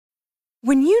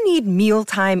When you need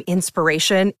mealtime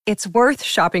inspiration, it's worth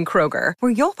shopping Kroger,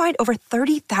 where you'll find over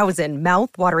 30,000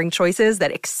 mouth-watering choices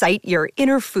that excite your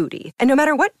inner foodie. And no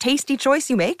matter what tasty choice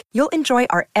you make, you'll enjoy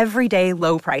our everyday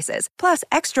low prices, plus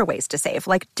extra ways to save,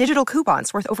 like digital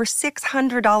coupons worth over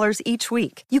 $600 each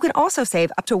week. You can also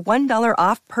save up to $1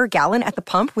 off per gallon at the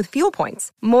pump with fuel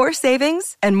points. More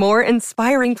savings and more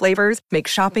inspiring flavors make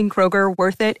shopping Kroger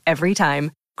worth it every time.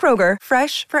 Kroger,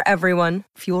 fresh for everyone.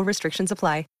 Fuel restrictions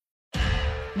apply.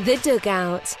 The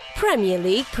Dugout Premier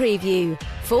League Preview.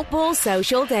 Football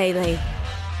Social Daily.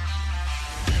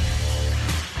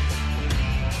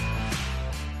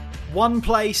 One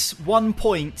place, 1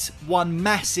 point, one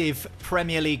massive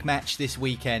Premier League match this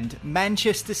weekend.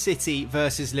 Manchester City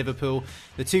versus Liverpool,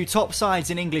 the two top sides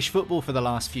in English football for the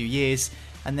last few years.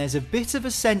 And there's a bit of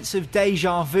a sense of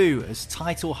deja vu as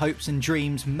title hopes and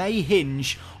dreams may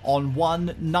hinge on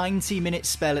one 90-minute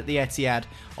spell at the Etihad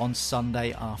on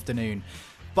Sunday afternoon.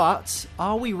 But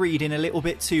are we reading a little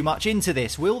bit too much into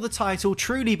this? Will the title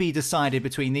truly be decided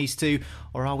between these two,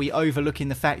 or are we overlooking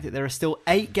the fact that there are still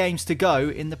 8 games to go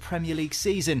in the Premier League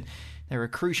season? There are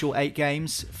crucial 8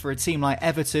 games for a team like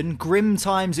Everton. Grim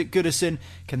times at Goodison.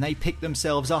 Can they pick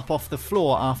themselves up off the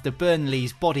floor after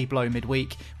Burnley's body blow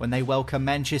midweek when they welcome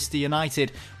Manchester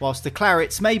United, whilst the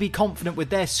Clarets may be confident with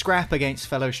their scrap against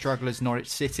fellow strugglers Norwich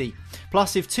City?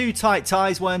 Plus, if 2 tight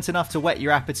ties weren't enough to whet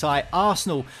your appetite,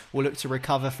 Arsenal will look to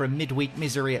recover from midweek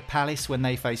misery at Palace when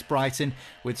they face Brighton,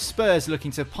 with Spurs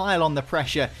looking to pile on the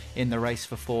pressure in the race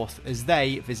for 4th as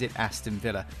they visit Aston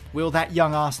Villa. Will that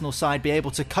young Arsenal side be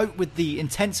able to cope with the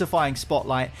intensifying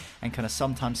spotlight, and can a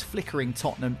sometimes flickering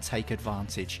Tottenham take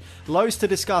advantage? Loads to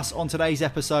discuss on today's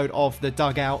episode of The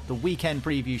Dugout, the weekend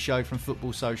preview show from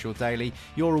Football Social Daily,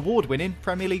 your award-winning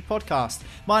Premier League podcast.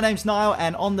 My name's Niall,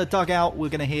 and on The Dugout we're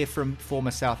going to hear from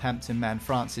former Southampton man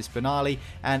Francis Benali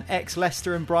and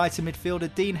ex-Leicester and Brighton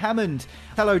midfielder Dean Hammond.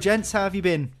 Hello gents, how have you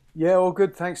been? Yeah, all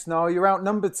good, thanks, Niall. You're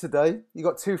outnumbered today. You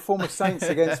got 2 former Saints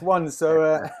against 1,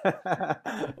 so...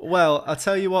 Well, I'll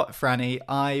tell you what, Franny,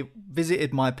 I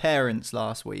visited my parents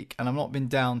last week and I've not been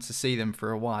down to see them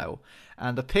for a while.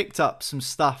 And I picked up some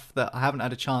stuff that I haven't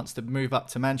had a chance to move up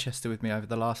to Manchester with me over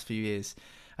the last few years.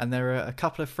 And there are a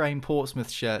couple of framed Portsmouth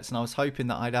shirts, and I was hoping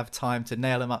that I'd have time to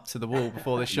nail them up to the wall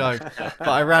before the show. But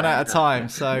I ran out of time,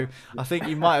 so I think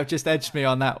you might have just edged me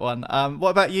on that one. What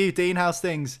about you, Dean? How's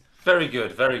things? Very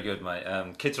good,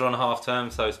 mate. Kids are on half term,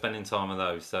 so spending time with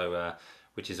those, so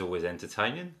which is always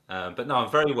entertaining. But no, I'm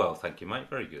very well, thank you,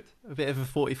 mate. Very good. A bit of a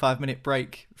 45-minute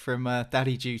break from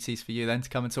daddy duties for you then to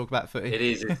come and talk about footy. It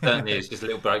is, it certainly is. Just a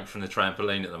little break from the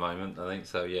trampoline at the moment, I think.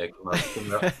 So yeah,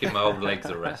 give my old legs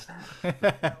a rest.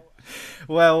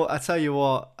 Well, I tell you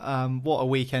what a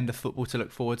weekend of football to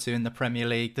look forward to in the Premier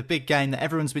League. The big game that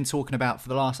everyone's been talking about for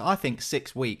the last, I think,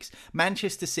 6 weeks.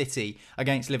 Manchester City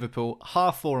against Liverpool,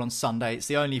 4:30 on Sunday. It's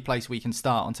the only place we can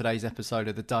start on today's episode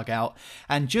of The Dugout.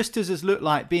 And just as has looked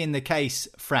like being the case,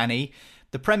 Franny,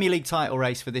 the Premier League title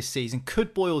race for this season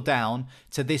could boil down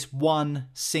to this one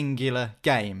singular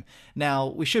game. Now,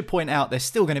 we should point out there's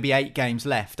still going to be 8 games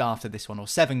left after this one, or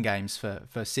 7 games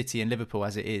for City and Liverpool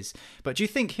as it is. But do you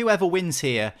think whoever wins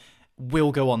here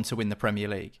will go on to win the Premier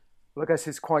League? Well, I guess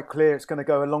it's quite clear it's going to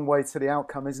go a long way to the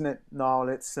outcome, isn't it, Niall?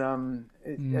 It's,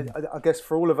 I guess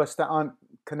for all of us that aren't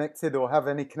connected or have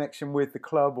any connection with the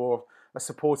club or a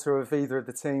supporter of either of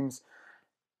the teams,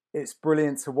 it's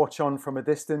brilliant to watch on from a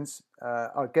distance.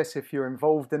 I guess if you're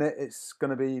involved in it, it's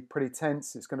going to be pretty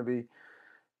tense. It's going to be,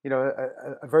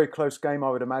 a very close game,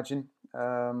 I would imagine.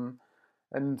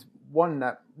 And one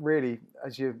that really,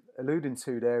 as you're alluding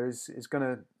to there, is going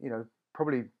to,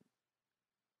 probably,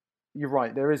 you're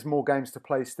right, there is more games to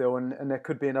play still, and there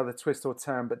could be another twist or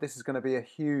turn, but this is going to be a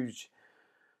huge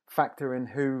factor in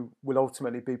who will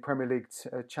ultimately be Premier League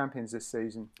champions this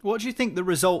season. What do you think the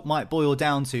result might boil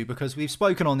down to? Because we've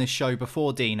spoken on this show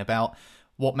before, Dean, about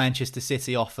what Manchester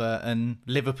City offer and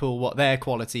Liverpool, what their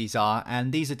qualities are.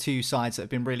 And these are two sides that have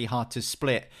been really hard to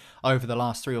split over the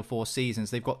last 3 or 4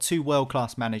 seasons. They've got 2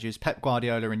 world-class managers, Pep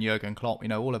Guardiola and Jurgen Klopp. You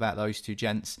know all about those 2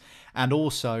 gents. And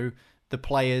also the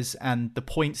players and the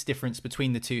points difference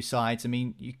between the 2 sides. I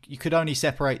mean, you could only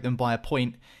separate them by a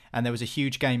point, and there was a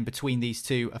huge game between these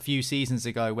two a few seasons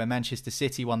ago where Manchester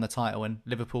City won the title and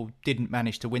Liverpool didn't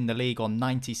manage to win the league on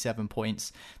 97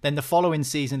 points. Then the following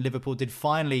season, Liverpool did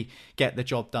finally get the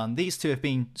job done. These two have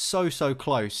been so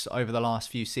close over the last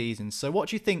few seasons. So what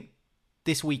do you think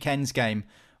this weekend's game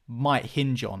might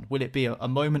hinge on? Will it be a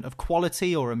moment of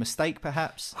quality or a mistake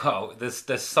perhaps? Well, there's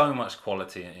so much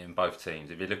quality in both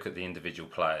teams. If you look at the individual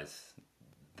players,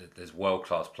 there's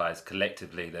world-class players.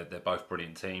 Collectively, they're both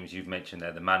brilliant teams. You've mentioned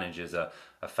there the managers are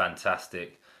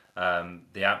fantastic.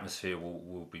 The atmosphere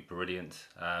will be brilliant.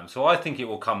 So I think it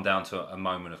will come down to a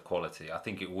moment of quality. I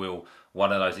think it will,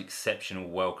 one of those exceptional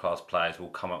world-class players will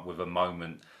come up with a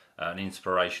moment, an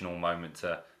inspirational moment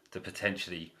to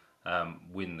potentially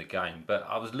win the game. But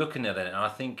I was looking at it and I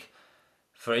think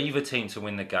for either team to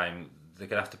win the game, they're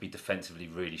going to have to be defensively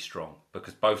really strong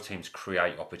because both teams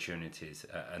create opportunities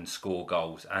and score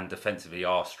goals and defensively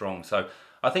are strong. So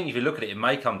I think if you look at it, it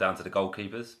may come down to the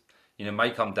goalkeepers. It may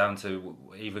come down to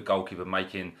either goalkeeper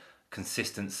making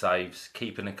consistent saves,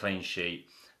 keeping a clean sheet,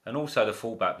 and also the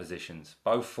fullback positions.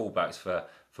 Both fullbacks for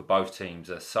both teams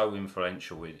are so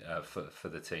influential for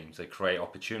the teams. They create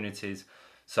opportunities.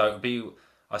 So it would be,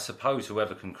 I suppose,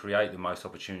 whoever can create the most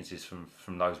opportunities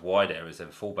from those wide areas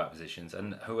and fullback positions,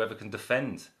 and whoever can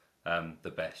defend the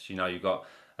best. You've got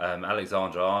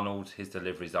Alexander-Arnold, his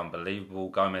delivery is unbelievable.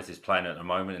 Gomez is playing at the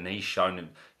moment, and he's shown him.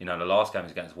 The last game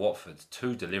was against Watford,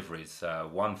 2 deliveries,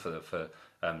 one for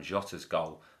Jota's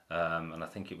goal, and I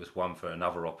think it was one for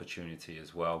another opportunity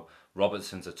as well.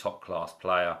 Robertson's a top class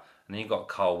player, and then you've got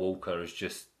Kyle Walker, who's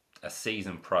just a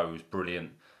seasoned pro, who's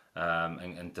brilliant.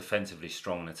 And defensively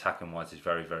strong and attacking wise is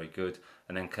very, very good.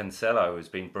 And then Cancelo has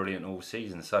been brilliant all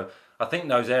season. So I think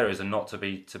those areas are not to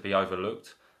be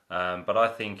overlooked. But I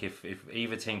think if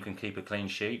either team can keep a clean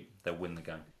sheet, they'll win the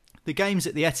game. The game's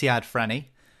at the Etihad, Franny.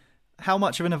 How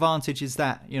much of an advantage is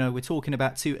that? We're talking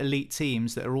about 2 elite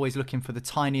teams that are always looking for the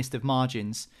tiniest of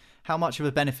margins. How much of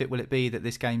a benefit will it be that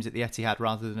this game's at the Etihad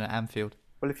rather than at Anfield?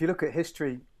 Well, if you look at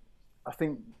history, I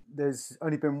think there's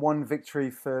only been one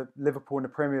victory for Liverpool in the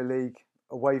Premier League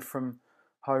away from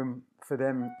home for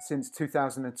them since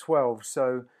 2012.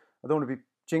 So I don't want to be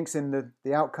jinxing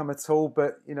the outcome at all,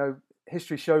 but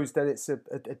history shows that it's a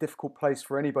difficult place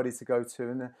for anybody to go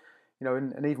to,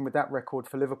 and even with that record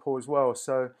for Liverpool as well.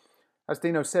 So as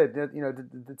Dino said,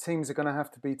 the teams are going to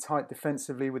have to be tight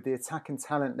defensively with the attacking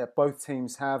talent that both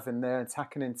teams have and their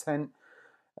attacking intent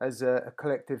as a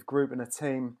collective group and a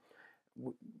team.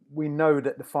 We know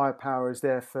that the firepower is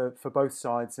there for both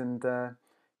sides, and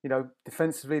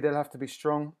defensively they'll have to be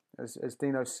strong, as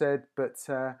Dino said. But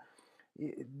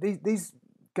these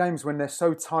games, when they're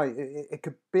so tight, it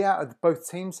could be out of both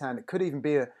teams' hand. It could even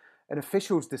be an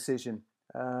official's decision.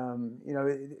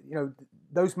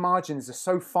 Those margins are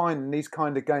so fine in these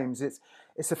kind of games.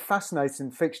 It's a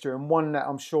fascinating fixture, and one that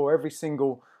I'm sure every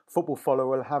single football follower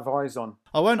will have eyes on.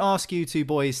 I won't ask you two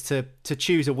boys to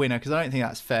choose a winner because I don't think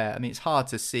that's fair. I mean, it's hard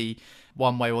to see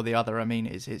one way or the other. I mean,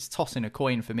 it's tossing a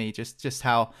coin for me, just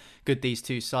how good these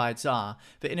two sides are.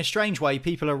 But in a strange way,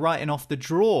 people are writing off the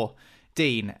draw,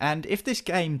 Dean. And if this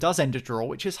game does end a draw,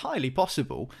 which is highly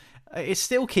possible, it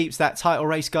still keeps that title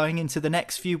race going into the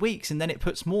next few weeks, and then it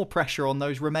puts more pressure on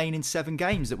those remaining 7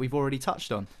 games that we've already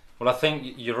touched on. Well, I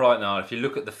think you're right now. If you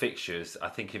look at the fixtures, I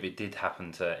think if it did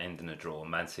happen to end in a draw,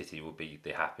 Man City would be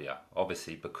the happier.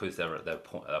 Obviously, because they're at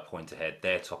a point ahead,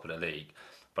 they're top of the league.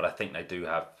 But I think they do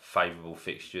have favourable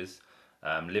fixtures.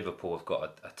 Liverpool have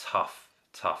got a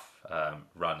tough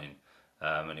running.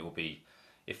 And it will be,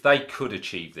 if they could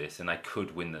achieve this and they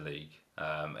could win the league,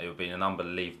 it would be an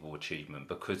unbelievable achievement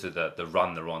because of the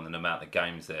run they're on and the amount of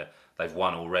games they've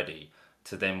won already.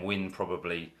 To then win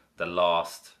probably the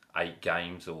last 8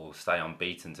 games or stay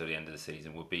unbeaten till the end of the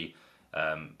season would be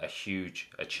a huge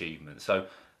achievement. So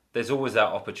there's always that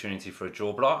opportunity for a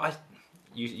draw. But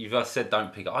you've said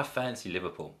don't pick it. I fancy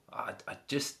Liverpool. I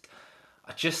just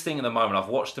think at the moment, I've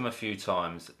watched them a few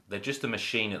times. They're just a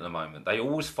machine at the moment. They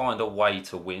always find a way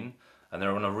to win, and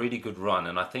they're on a really good run.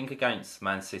 And I think against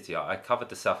Man City, I covered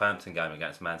the Southampton game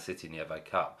against Man City in the FA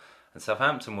Cup, and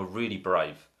Southampton were really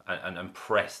brave and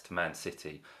pressed Man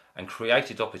City and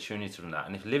created opportunity from that.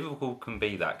 And if Liverpool can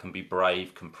be that, can be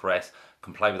brave, can press,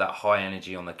 can play with that high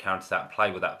energy on the counter-attack, play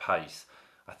with that pace,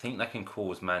 I think they can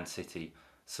cause Man City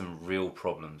some real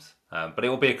problems. But it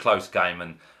will be a close game,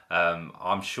 and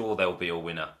I'm sure there will be a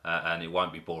winner, and it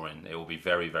won't be boring. It will be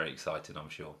very, very exciting, I'm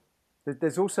sure.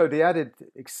 There's also the added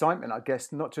excitement, I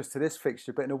guess, not just to this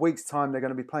fixture, but in a week's time they're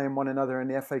going to be playing one another in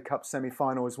the FA Cup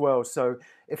semi-final as well. So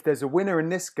if there's a winner in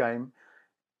this game,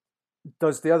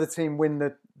 does the other team win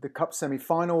the cup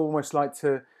semi-final, almost like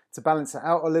to balance it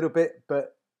out a little bit?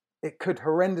 But it could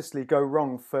horrendously go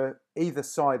wrong for either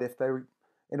side if they're,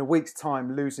 in a week's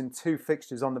time, losing 2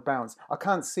 fixtures on the bounce. I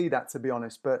can't see that, to be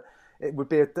honest, but it would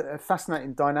be a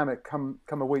fascinating dynamic come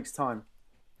a week's time.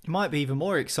 It might be even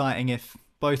more exciting if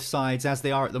both sides, as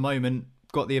they are at the moment,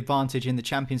 got the advantage in the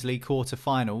Champions League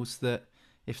quarter-finals, that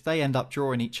if they end up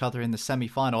drawing each other in the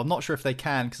semi-final, I'm not sure if they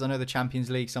can, because I know the Champions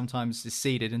League sometimes is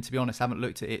seeded, and to be honest, I haven't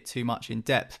looked at it too much in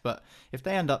depth, but if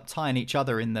they end up tying each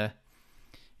other in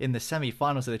the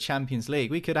semi-finals of the Champions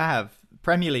League, we could have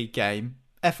Premier League game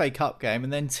FA Cup game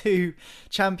and then 2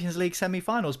 Champions League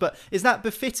semi-finals. But is that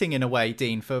befitting in a way,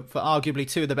 Dean, for arguably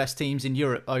 2 of the best teams in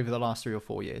Europe over the last 3 or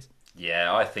 4 years?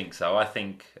 Yeah, I think so. I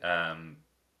think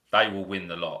they will win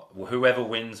the lot. Whoever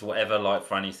wins, whatever, like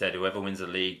Franny said, whoever wins the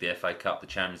league, the FA Cup, the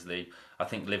Champions League, I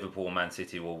think Liverpool and Man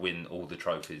City will win all the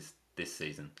trophies this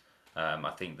season.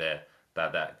 I think they're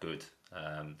that good.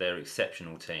 They're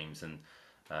exceptional teams, and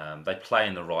they play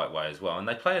in the right way as well. And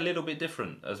they play a little bit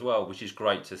different as well, which is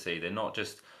great to see.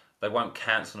 They won't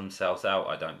cancel themselves out,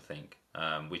 I don't think,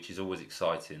 which is always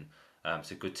exciting.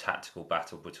 It's a good tactical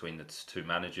battle between the 2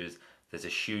 managers. There's a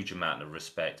huge amount of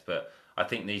respect, but I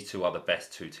think these 2 are the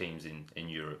best 2 teams in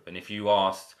Europe. And if you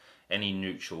asked any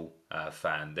neutral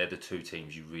fan, they're the 2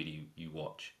 teams you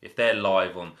watch. If they're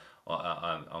live on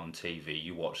TV,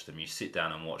 you watch them. You sit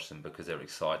down and watch them because they're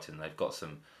exciting. They've got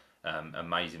some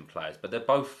amazing players, but they're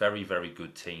both very, very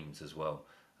good teams as well.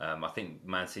 I think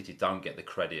Man City don't get the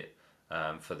credit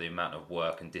for the amount of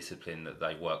work and discipline that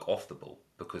they work off the ball,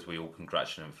 because we all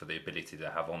congratulate them for the ability they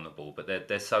have on the ball. But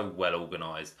they're so well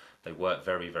organised. They work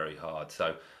very, very hard.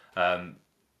 So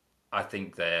I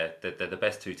think they're the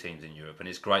best 2 teams in Europe, and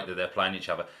it's great that they're playing each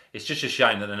other. It's just a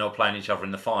shame that they're not playing each other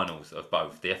in the finals of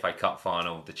both, the FA Cup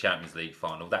final, the Champions League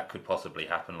final. That could possibly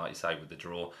happen, like you say, with the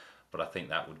draw, but I think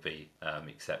that would be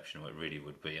exceptional. It really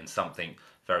would be, and something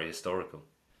very historical.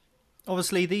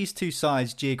 Obviously, these 2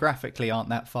 sides geographically aren't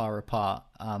that far apart,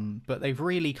 but they've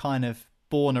really kind of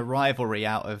born a rivalry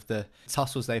out of the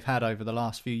tussles they've had over the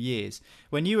last few years.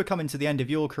 When you were coming to the end of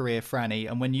your career, Franny,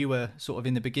 and when you were sort of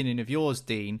in the beginning of yours,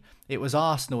 Dean, it was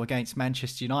Arsenal against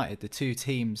Manchester United, the 2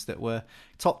 teams that were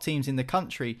top teams in the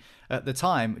country at the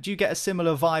time. Do you get a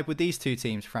similar vibe with these 2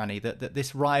 teams, Franny, that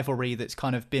this rivalry that's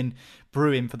kind of been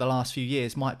brewing for the last few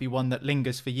years might be one that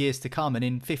lingers for years to come, and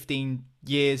in 15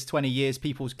 years, 20 years,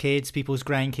 people's kids, people's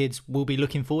grandkids will be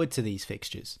looking forward to these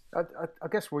fixtures? I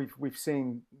guess we've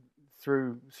seen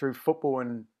through football,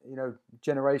 and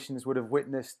generations would have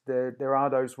witnessed there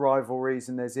are those rivalries,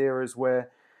 and there's eras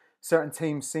where certain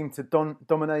teams seem to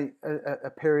dominate a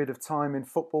period of time in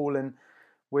football, and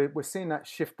we're seeing that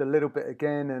shift a little bit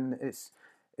again, and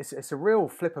it's a real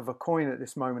flip of a coin at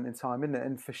this moment in time, isn't it?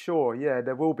 And for sure, yeah,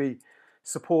 there will be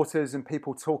supporters and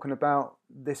people talking about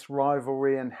this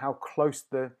rivalry and how close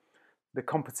the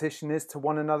competition is to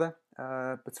one another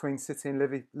between City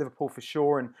and Liverpool for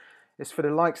sure, and it's for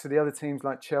the likes of the other teams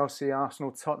like Chelsea,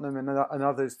 Arsenal, Tottenham, and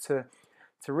others to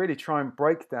really try and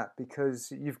break that,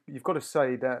 because you've got to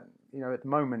say that at the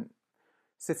moment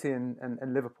City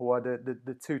and Liverpool are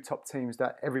the 2 top teams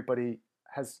that everybody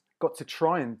has got to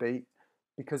try and beat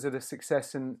because of the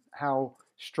success and how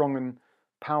strong and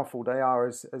powerful they are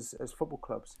as football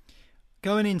clubs.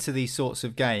 Going into these sorts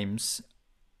of games,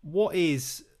 what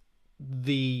is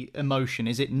the emotion?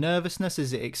 Is it nervousness?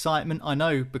 Is it excitement? I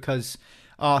know because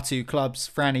our 2 clubs,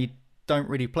 Franny, don't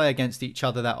really play against each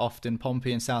other that often,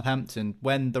 Pompey and Southampton.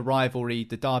 When the rivalry,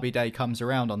 the derby day comes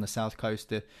around on the South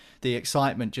Coast, the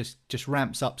excitement just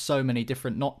ramps up so many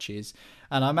different notches.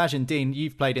 And I imagine, Dean,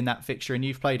 you've played in that fixture and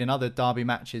you've played in other derby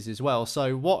matches as well.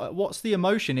 So what's the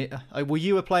emotion? Were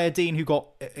you a player, Dean, who got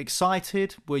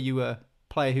excited? Were you a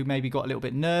player who maybe got a little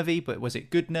bit nervy, but was it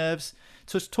good nerves?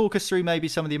 Just talk us through maybe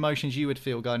some of the emotions you would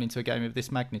feel going into a game of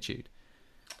this magnitude.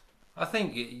 I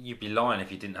think you'd be lying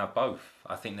if you didn't have both.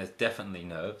 I think there's definitely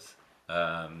nerves,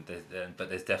 but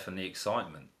there's definitely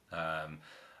excitement.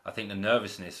 I think the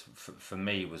nervousness for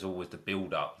me was always the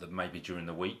build-up, that maybe during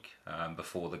the week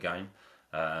before the game,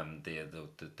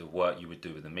 the work you would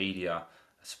do with the media,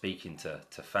 speaking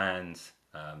to fans,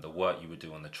 the work you would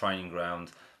do on the training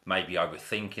ground, maybe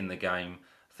overthinking the game,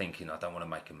 thinking I don't want to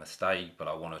make a mistake, but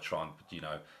I want to try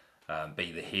and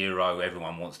be the hero.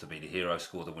 Everyone wants to be the hero,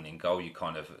 score the winning goal. You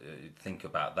kind of think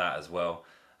about that as well.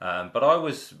 But I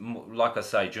was, like I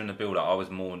say, during the build-up, I was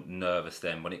more nervous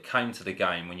then. When it came to the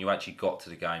game, when you actually got to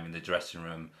the game in the dressing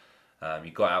room,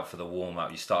 you got out for the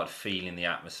warm-up, you started feeling the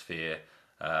atmosphere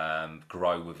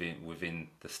grow within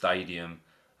the stadium.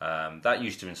 That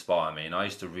used to inspire me, and I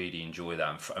used to really enjoy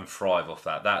that and thrive off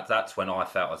that. That's when I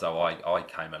felt as though I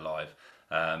came alive.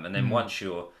 And then once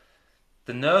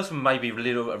the nerves maybe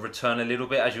return a little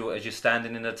bit as you're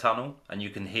standing in the tunnel and you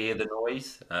can hear the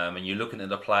noise, and you're looking at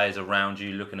the players around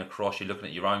you, looking across, you're looking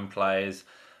at your own players.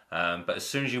 But as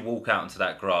soon as you walk out into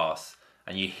that grass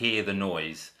and you hear the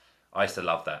noise, I used to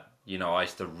love that. I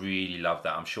used to really love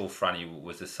that. I'm sure Franny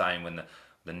was the same when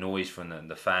the noise from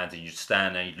the fans, and you'd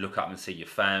stand there, you'd look up and see your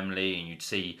family, and you'd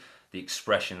see the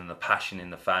expression and the passion in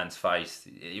the fans' face.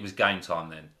 It was game time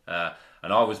then.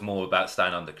 And I was more about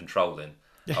staying under control then.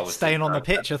 I was Staying on the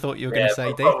pitch, I thought you were going to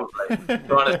say, Dean.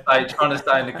 Probably trying to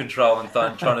stay in the control and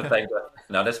trying to think,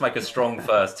 no, let's make a strong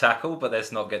first tackle, but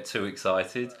let's not get too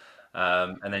excited,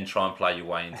 and then try and play your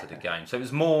way into the game. So it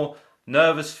was more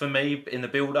nervous for me in the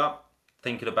build-up,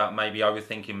 thinking about maybe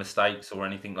overthinking mistakes or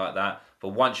anything like that. But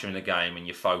once you're in the game and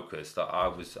you're focused, I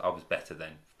was better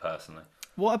then, personally.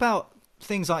 What about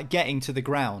things like getting to the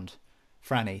ground,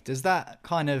 Franny? Does that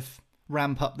kind of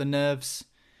ramp up the nerves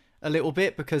a little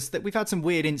bit? Because we've had some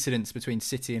weird incidents between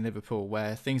City and Liverpool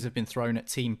where things have been thrown at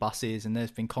team buses and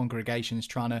there's been congregations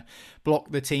trying to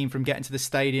block the team from getting to the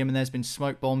stadium, and there's been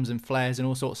smoke bombs and flares and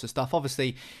all sorts of stuff. Obviously,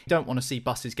 you don't want to see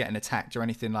buses getting attacked or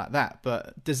anything like that,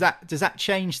 but does that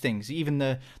change things? Even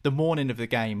the morning of the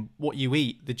game, what you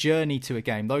eat, the journey to a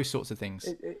game, those sorts of things?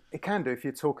 It can do if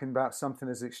you're talking about something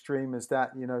as extreme as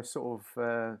that,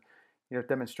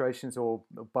 demonstrations or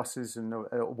buses and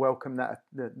a welcome that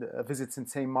a visiting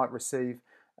team might receive.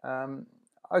 I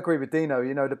agree with Dino.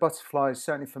 The butterflies,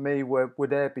 certainly for me, were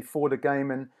there before the game,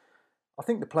 and I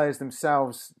think the players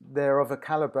themselves, they're of a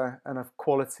calibre and of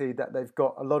quality that they've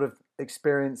got a lot of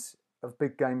experience of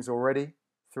big games already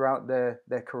throughout their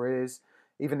careers.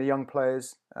 Even the young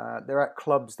players, they're at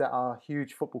clubs that are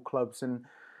huge football clubs, and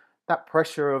that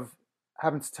pressure of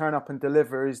having to turn up and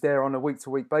deliver is there on a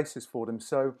week-to-week basis for them.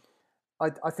 So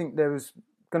I think there was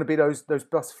going to be those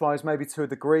butterflies maybe to a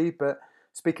degree, but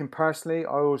speaking personally, I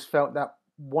always felt that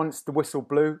once the whistle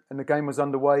blew and the game was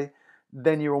underway,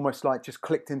 then you're almost like just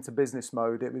clicked into business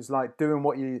mode. It was like doing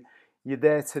what you're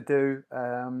there to do,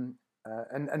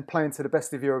 and playing to the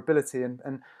best of your ability,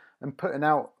 and putting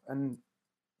out and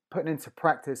putting into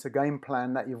practice a game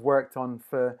plan that you've worked on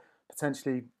for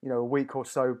potentially a week or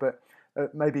so, but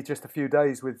maybe just a few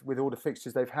days with all the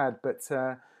fixtures they've had. But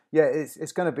yeah,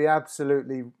 it's going to be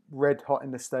absolutely red hot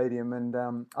in the stadium, and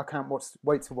I can't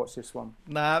wait to watch this one.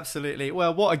 No, absolutely.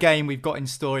 Well, what a game we've got in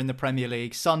store in the Premier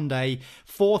League. Sunday,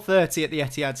 4:30 at the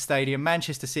Etihad Stadium,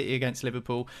 Manchester City against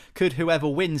Liverpool. Could whoever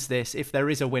wins this, if there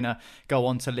is a winner, go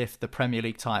on to lift the Premier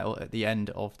League title at the end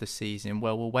of the season?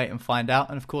 Well, we'll wait and find out.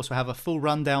 And of course, we'll have a full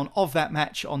rundown of that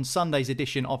match on Sunday's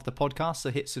edition of the podcast.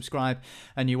 So hit subscribe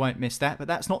and you won't miss that. But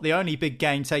that's not the only big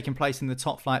game taking place in the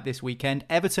top flight this weekend.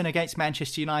 Everton against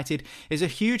Manchester United is a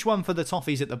huge one for the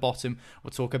Toffees at the bottom.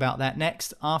 We'll talk about that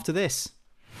next after this.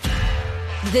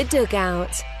 The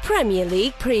Dugout Premier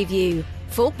League Preview.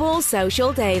 Football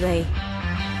Social Daily.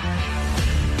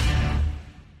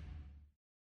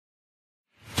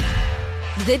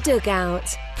 The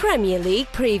Dugout Premier League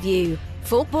Preview.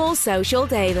 Football Social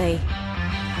Daily.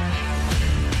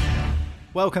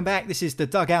 Welcome back. This is The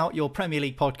Dugout, your Premier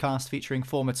League podcast featuring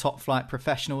former top flight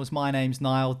professionals. My name's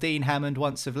Niall. Dean Hammond,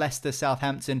 once of Leicester,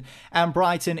 Southampton and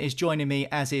Brighton, is joining me,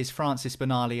 as is Francis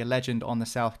Benali, a legend on the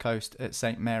south coast at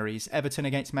St Mary's. Everton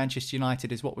against Manchester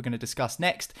United is what we're going to discuss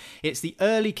next. It's the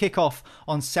early kickoff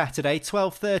on Saturday,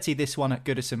 12:30, this one at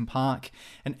Goodison Park.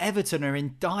 And Everton are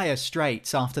in dire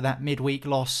straits after that midweek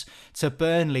loss to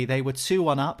Burnley. They were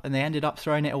 2-1 up and they ended up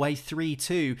throwing it away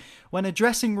 3-2. When a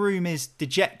dressing room is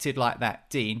dejected like that,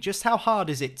 Dean, just how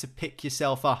hard is it to pick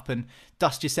yourself up and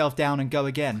dust yourself down and go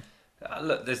again?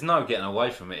 Look, there's no getting away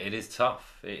from it. It is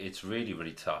tough. It's really,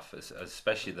 really tough,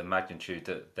 especially the magnitude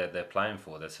that they're playing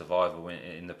for, their survival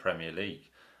in the Premier League.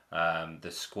 The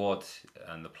squad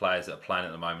and the players that are playing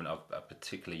at the moment are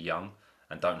particularly young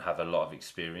and don't have a lot of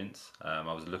experience.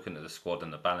 I was looking at the squad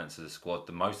and the balance of the squad.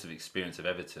 The most of experience of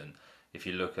Everton, if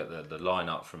you look at the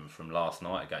lineup from last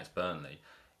night against Burnley,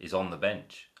 is on the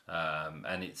bench.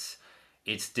 And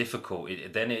it's difficult.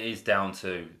 Then it is down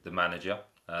to the manager.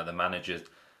 The manager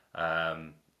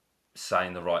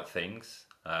saying the right things,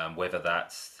 whether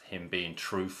that's him being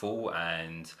truthful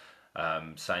and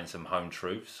saying some home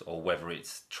truths, or whether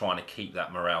it's trying to keep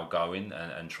that morale going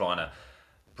and trying to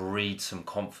breed some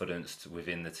confidence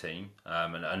within the team.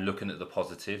 And looking at the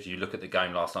positives, you look at the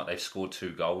game last night, they've scored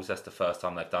 2 goals. That's the first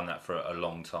time they've done that for a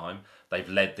long time. They've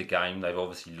led the game. They've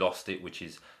obviously lost it, which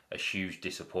is a huge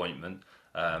disappointment.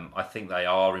 I think they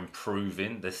are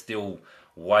improving. They're still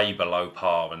way below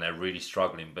par and they're really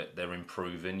struggling, but they're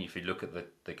improving. If you look at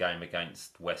the game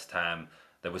against West Ham,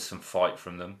 there was some fight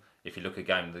from them. If you look at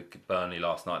the game against Burnley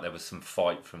last night, there was some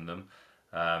fight from them.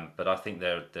 But I think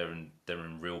they're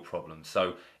in real problems.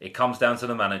 So it comes down to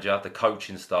the manager, the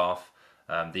coaching staff,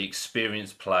 the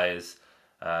experienced players,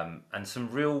 and some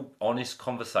real honest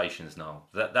conversations now.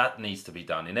 That needs to be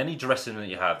done. In any dressing room that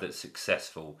you have that's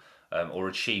successful, or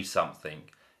achieve something,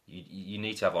 you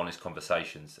need to have honest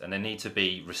conversations, and they need to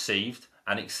be received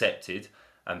and accepted,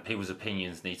 and people's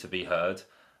opinions need to be heard.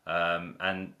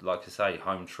 And like I say,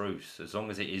 home truths. As long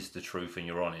as it is the truth and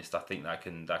you're honest, I think that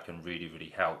can really,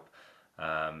 really help.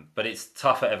 But it's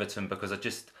tough at Everton because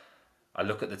I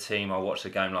look at the team, I watched the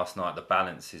game last night, the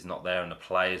balance is not there and the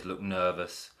players look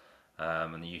nervous.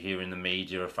 And you hear in the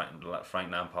media of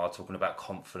Frank Lampard talking about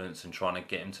confidence and trying to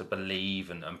get him to believe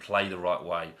and play the right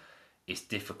way. It's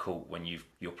difficult when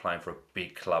you're playing for a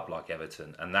big club like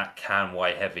Everton, and that can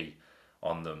weigh heavy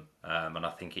on them. And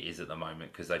I think it is at the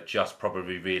moment because they've just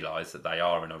probably realised that they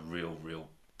are in a real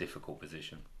difficult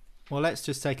position. Well, let's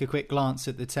just take a quick glance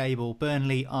at the table.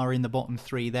 Burnley are in the bottom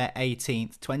three. They're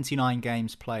 18th, 29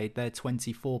 games played. They're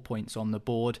 24 points on the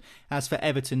board. As for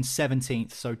Everton,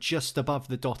 17th, so just above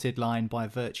the dotted line by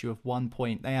virtue of 1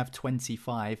 point. They have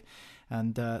 25,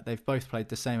 and they've both played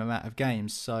the same amount of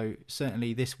games. So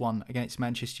certainly this one against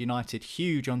Manchester United,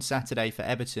 huge on Saturday for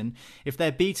Everton. If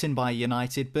they're beaten by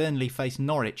United, Burnley face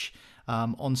Norwich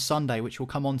on Sunday, which we'll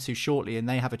come on to shortly, and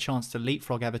they have a chance to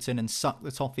leapfrog Everton and suck the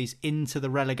Toffees into the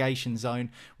relegation zone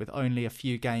with only a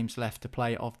few games left to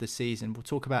play of the season. We'll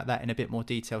talk about that in a bit more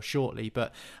detail shortly,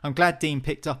 but I'm glad Dean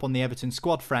picked up on the Everton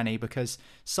squad, Franny, because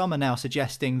some are now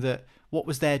suggesting that what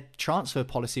was their transfer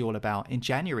policy all about? In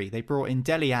January, they brought in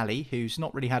Dele Alli, who's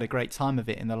not really had a great time of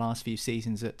it in the last few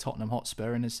seasons at Tottenham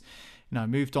Hotspur, and has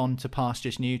moved on to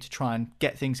pastures new to try and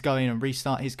get things going and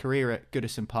restart his career at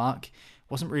Goodison Park.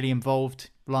 Wasn't really involved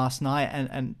last night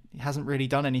and hasn't really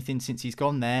done anything since he's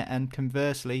gone there. And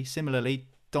conversely, similarly,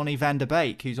 Donny van der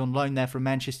Beek, who's on loan there from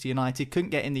Manchester United,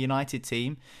 couldn't get in the United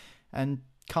team and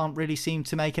can't really seem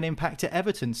to make an impact at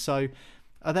Everton. So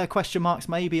are there question marks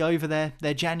maybe over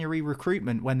their January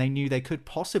recruitment when they knew they could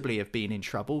possibly have been in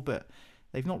trouble, but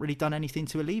they've not really done anything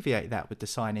to alleviate that with the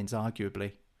signings,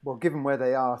 arguably? Well, given where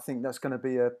they are, I think that's going to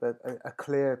be a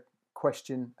clear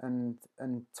question and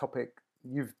topic.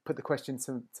 You've put the question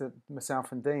to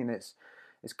myself and Dean.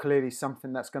 It's clearly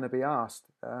something that's going to be asked.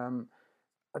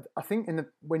 I think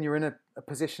when you're in a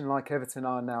position like Everton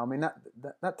are now, I mean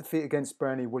that defeat against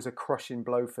Burnley was a crushing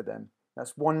blow for them.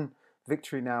 That's one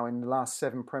victory now in the last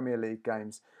 7 Premier League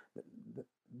games.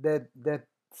 Their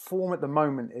form at the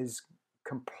moment is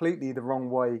completely the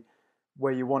wrong way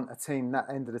where you want a team that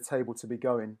end of the table to be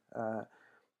going.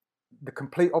 The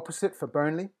complete opposite for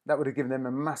Burnley. That would have given them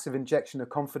a massive injection of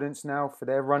confidence now for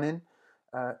their run-in.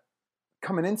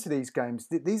 Coming into these games,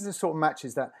 these are the sort of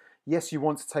matches that, yes, you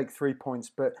want to take 3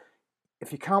 points, but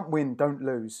if you can't win, don't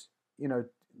lose. You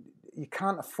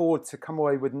can't afford to come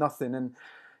away with nothing. And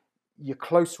your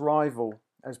close rival,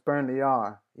 as Burnley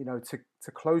are,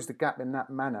 to close the gap in that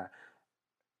manner,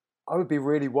 I would be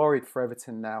really worried for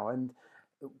Everton now. And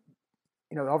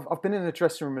I've been in a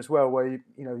dressing room as well where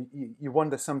you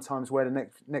wonder sometimes where the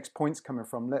next point's coming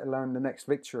from, let alone the next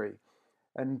victory.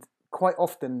 And quite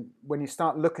often, when you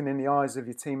start looking in the eyes of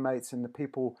your teammates and the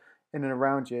people in and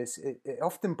around you, it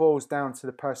often boils down to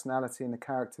the personality and the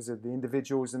characters of the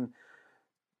individuals and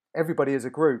everybody as a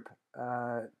group,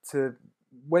 to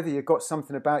whether you've got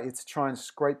something about you to try and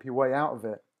scrape your way out of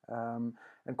it.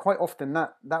 And quite often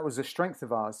that was a strength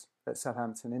of ours at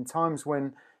Southampton. In times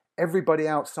when everybody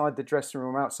outside the dressing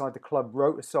room, outside the club,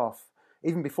 wrote us off,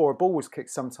 even before a ball was kicked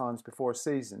sometimes before a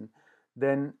season,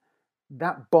 then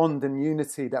that bond and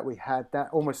unity that we had, that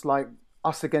almost like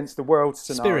us against the world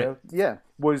scenario,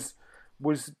 was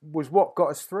what got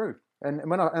us through. And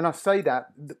when I say that,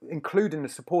 including the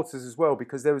supporters as well,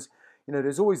 because there was,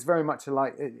 there's always very much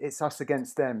like it's us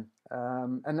against them,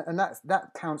 and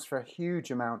that counts for a huge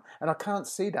amount. And I can't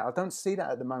see that. I don't see that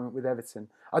at the moment with Everton.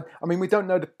 I mean, we don't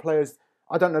know the players.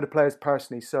 I don't know the players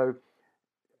personally,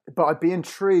 but I'd be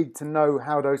intrigued to know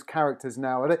how those characters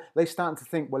now, are they starting to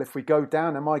think, well, if we go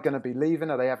down, am I going to be leaving?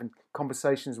 Are they having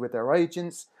conversations with their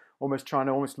agents, trying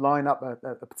to line up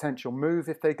a potential move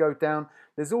if they go down?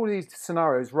 There's all these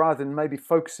scenarios rather than maybe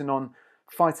focusing on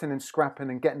fighting and scrapping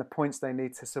and getting the points they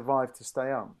need to survive to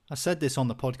stay up. I said this on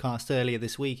the podcast earlier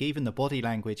this week, even the body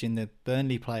language in the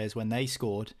Burnley players when they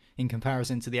scored in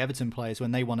comparison to the Everton players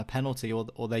when they won a penalty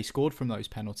or they scored from those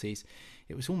penalties,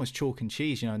 it was almost chalk and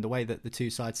cheese, in the way that the two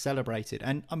sides celebrated.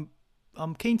 And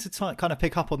I'm keen to kind of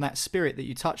pick up on that spirit that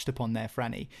you touched upon there,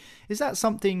 Franny. Is that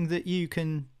something that you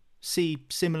can see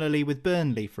similarly with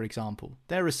Burnley, for example?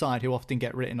 They're a side who often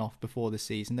get written off before the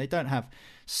season. They don't have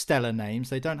stellar names.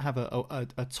 They don't have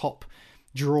a top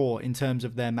draw in terms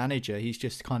of their manager. He's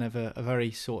just kind of a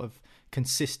very sort of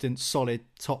consistent, solid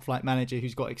top flight manager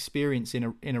who's got experience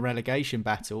in a relegation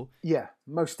battle. Yeah,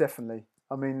 most definitely.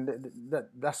 I mean,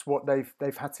 that's what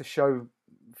they've had to show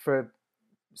for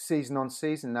season on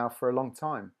season now for a long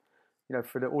time.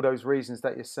 For all those reasons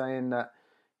that you're saying, that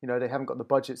they haven't got the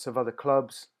budgets of other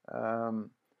clubs.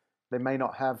 They may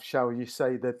not have, shall you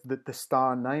say, the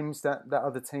star names that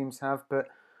other teams have, but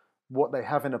what they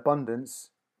have in abundance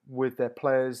with their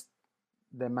players,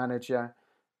 their manager,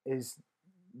 is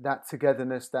that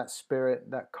togetherness, that spirit,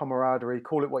 that camaraderie,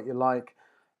 call it what you like,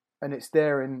 and it's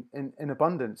there in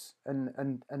abundance.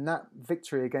 And that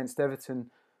victory against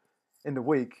Everton in the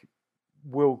week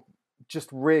will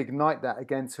just reignite that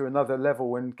again to another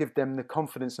level and give them the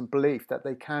confidence and belief that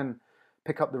they can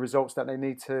pick up the results that they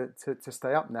need to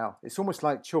stay up now. It's almost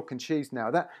like chalk and cheese now.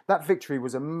 That victory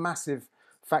was a massive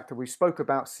factor. We spoke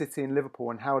about City and Liverpool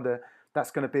and how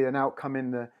that's going to be an outcome in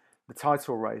the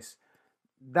title race.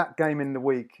 That game in the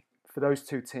week for those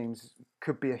two teams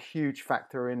could be a huge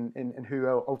factor in who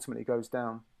ultimately goes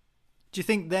down. Do you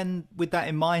think then, with that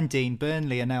in mind, Dean,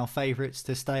 Burnley are now favourites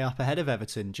to stay up ahead of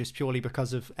Everton, just purely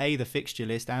because of A, the fixture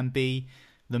list, and B,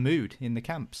 the mood in the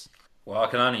camps? Well, I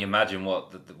can only imagine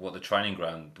what the training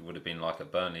ground would have been like at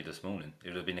Burnley this morning. It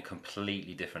would have been a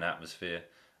completely different atmosphere.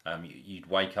 You'd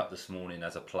wake up this morning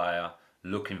as a player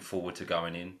looking forward to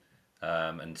going in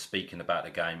and speaking about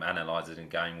the game, analysing the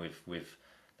game with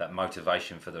that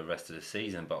motivation for the rest of the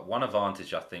season. But one advantages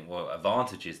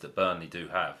that Burnley do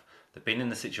have, they've been in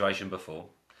the situation before.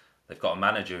 They've got a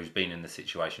manager who's been in the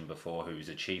situation before, who's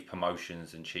achieved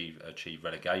promotions and achieved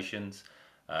relegations.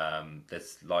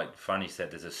 There's, like Franny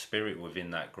said, there's a spirit within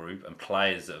that group and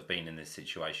players that have been in this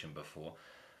situation before.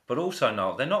 But also,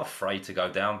 no, they're not afraid to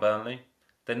go down, Burnley.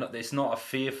 It's not a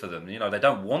fear for them. You know, they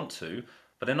don't want to,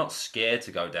 but they're not scared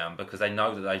to go down because they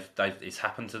know that it's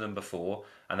happened to them before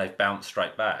and they've bounced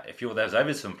straight back. If you're those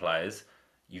Everton players,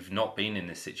 you've not been in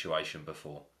this situation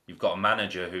before. You've got a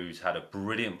manager who's had a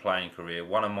brilliant playing career.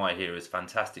 One of my heroes,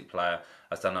 fantastic player,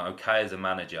 has done okay as a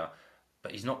manager,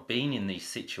 but he's not been in these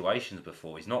situations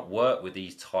before. He's not worked with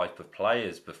these type of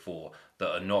players before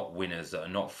that are not winners, that are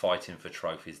not fighting for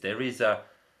trophies.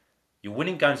 You're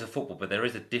winning games of football, but there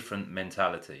is a different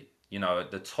mentality. You know,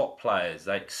 the top players,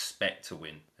 they expect to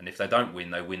win. And if they don't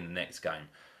win, they win the next game.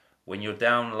 When you're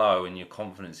down low and your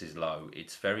confidence is low,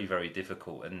 it's very, very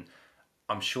difficult. And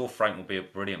I'm sure Frank will be a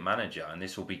brilliant manager and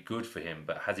this will be good for him.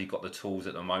 But has he got the tools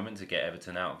at the moment to get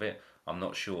Everton out of it? I'm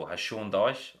not sure. Has Sean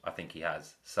Dyche? I think he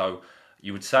has. So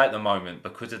you would say at the moment,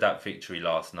 because of that victory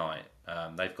last night,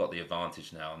 they've got the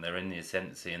advantage now and they're in the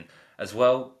ascendancy. And as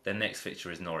well, their next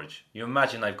fixture is Norwich. You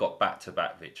imagine they've got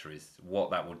back-to-back victories,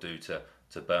 what that will do to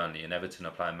Burnley, and Everton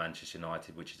are playing Manchester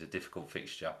United, which is a difficult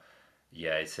fixture.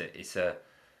 Yeah, it's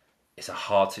a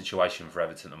hard situation for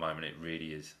Everton at the moment. It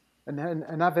really is. And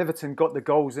have Everton got the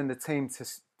goals in the team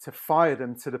to fire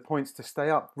them to the points to stay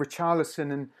up?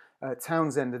 Richarlison and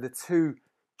Townsend are the two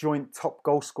joint top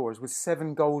goal scorers with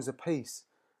 7 goals apiece.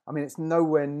 I mean, it's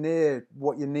nowhere near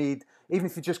what you need. Even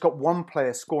if you just got one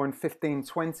player scoring 15,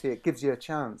 20, it gives you a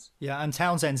chance. Yeah, and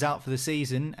Townsend's out for the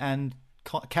season, and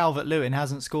Calvert-Lewin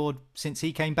hasn't scored since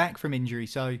he came back from injury.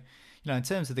 So, you know, in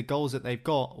terms of the goals that they've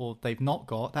got or they've not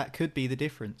got, that could be the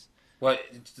difference. Well,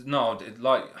 no,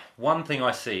 like one thing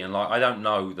I see, and like I don't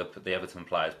know the Everton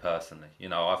players personally. You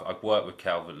know, I've worked with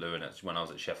Calvert-Lewin when I was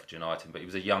at Sheffield United, but he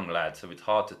was a young lad, so it's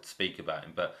hard to speak about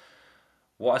him. But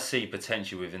what I see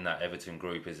potentially within that Everton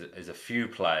group is a few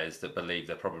players that believe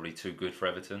they're probably too good for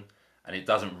Everton. And it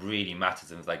doesn't really matter to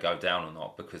them if they go down or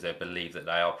not because they believe that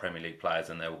they are Premier League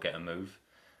players and they will get a move.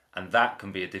 And that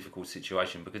can be a difficult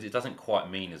situation because it doesn't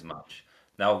quite mean as much.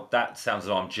 Now, that sounds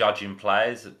like I'm judging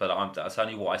players, but that's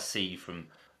only what I see from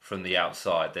the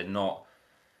outside. They're not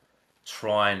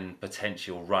trying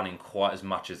potentially or running quite as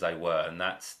much as they were. And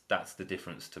that's the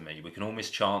difference to me. We can all miss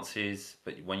chances,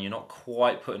 but when you're not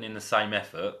quite putting in the same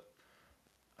effort,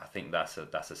 I think that's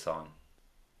a sign.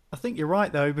 I think you're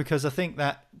right, though, because I think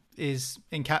that is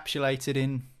encapsulated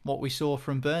in what we saw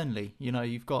from Burnley. You know,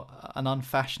 you've got an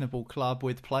unfashionable club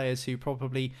with players who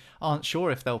probably aren't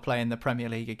sure if they'll play in the Premier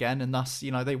League again, and thus,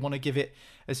 you know, they want to give it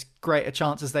as great a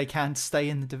chance as they can to stay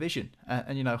in the division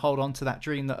and you know, hold on to that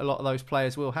dream that a lot of those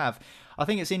players will have. I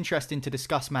think it's interesting to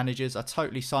discuss managers. I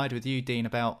totally side with you, Dean,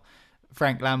 about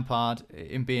Frank Lampard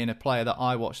in being a player that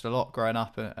I watched a lot growing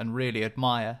up and really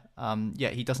admire.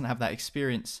 Yet he doesn't have that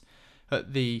experience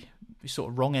at the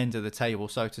sort of wrong end of the table,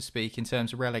 so to speak, in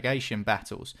terms of relegation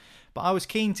battles. But I was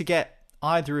keen to get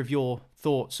either of your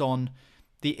thoughts on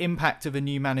the impact of a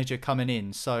new manager coming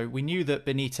in. So we knew that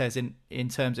Benitez, in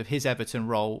terms of his Everton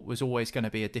role, was always going to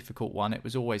be a difficult one. It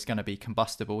was always going to be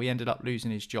combustible. He ended up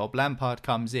losing his job. Lampard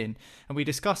comes in, and we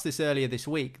discussed this earlier this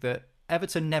week, that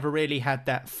Everton never really had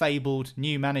that fabled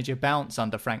new manager bounce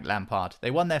under Frank Lampard. They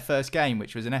won their first game,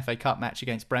 which was an FA Cup match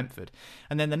against Brentford.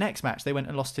 And then the next match, they went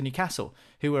and lost to Newcastle,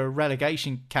 who were a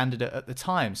relegation candidate at the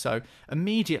time. So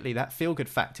immediately that feel-good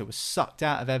factor was sucked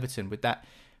out of Everton with that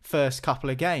first couple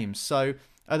of games. So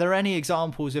are there any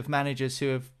examples of managers who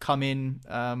have come in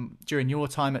during your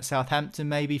time at Southampton,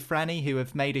 maybe, Franny, who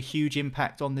have made a huge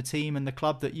impact on the team and the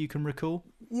club that you can recall?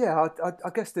 Yeah, I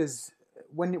guess there's...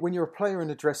 when you're a player in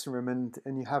the dressing room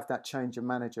and you have that change of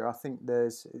manager, I think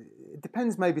it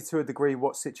depends maybe to a degree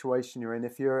what situation you're in.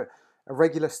 If you're a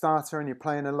regular starter and you're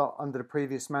playing a lot under the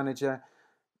previous manager,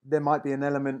 there might be an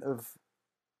element of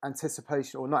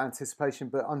anticipation, or not anticipation,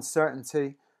 but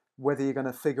uncertainty, whether you're going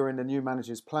to figure in the new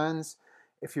manager's plans.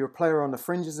 If you're a player on the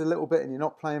fringes a little bit and you're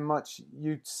not playing much,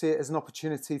 you'd see it as an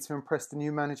opportunity to impress the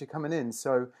new manager coming in.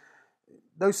 So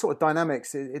those sort of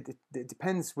dynamics, it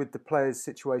depends with the players'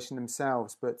 situation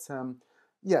themselves. But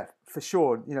yeah, for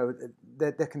sure,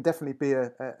 there can definitely be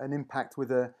an impact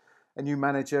with a new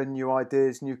manager, new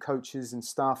ideas, new coaches and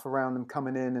staff around them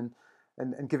coming in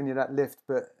and giving you that lift.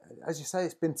 But as you say,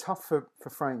 it's been tough for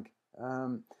Frank.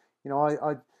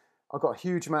 I got a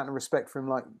huge amount of respect for him,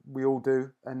 like we all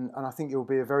do, and I think he'll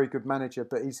be a very good manager.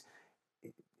 But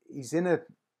he's in a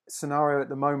scenario at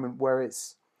the moment where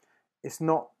it's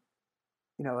not,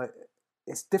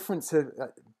 it's different to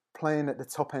playing at the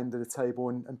top end of the table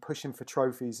and pushing for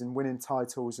trophies and winning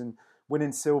titles and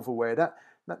winning silverware.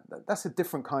 That's a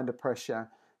different kind of pressure.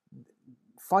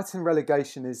 Fighting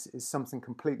relegation is something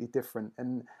completely different.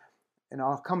 And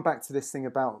I'll come back to this thing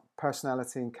about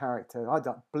personality and character. I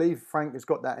don't believe Frank has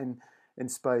got that in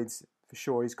spades, for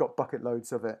sure. He's got bucket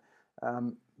loads of it.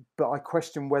 But I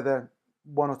question whether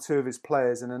one or two of his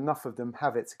players, and enough of them,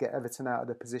 have it to get Everton out of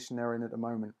the position they're in at the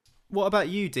moment. What about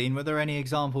you, Dean? Were there any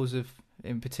examples of,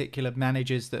 in particular,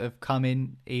 managers that have come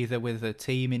in either with a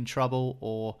team in trouble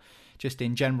or just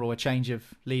in general a change of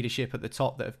leadership at the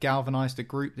top that have galvanised the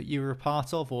group that you were a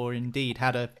part of, or indeed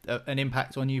had an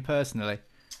impact on you personally?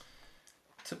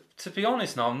 To be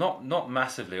honest, no, not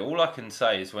massively. All I can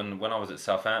say is when I was at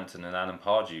Southampton and Alan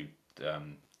Pardew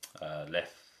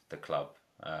left the club,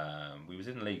 we was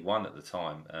in League One at the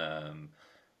time,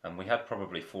 and we had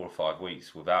probably 4 or 5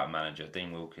 weeks without a manager.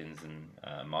 Dean Wilkins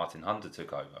and Martin Hunter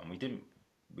took over, and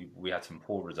we had some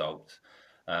poor results.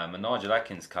 And Nigel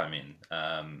Adkins came in,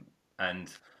 and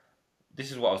this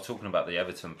is what I was talking about, the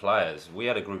Everton players. We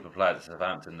had a group of players at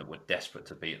Southampton that were desperate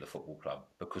to be at the football club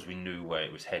because we knew where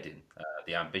it was heading,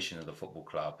 the ambition of the football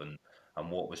club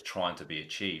and what was trying to be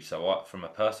achieved. So from a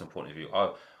personal point of view,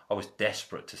 I was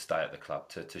desperate to stay at the club,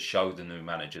 to show the new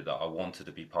manager that I wanted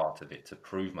to be part of it, to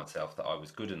prove myself that I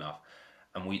was good enough.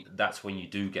 And that's when you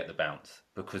do get the bounce,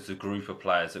 because the group of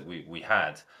players that we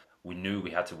had, we knew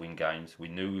we had to win games. We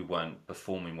knew we weren't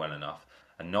performing well enough.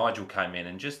 And Nigel came in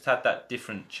and just had that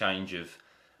different change of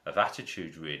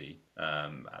attitude, really.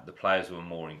 The players were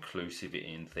more inclusive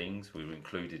in things. We were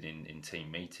included in team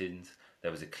meetings.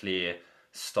 There was a clear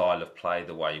style of play,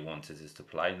 the way he wanted us to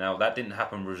play. Now, that didn't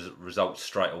happen results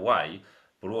straight away,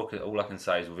 but all I can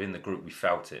say is within the group, we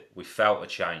felt it. We felt a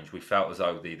change. We felt as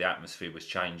though the atmosphere was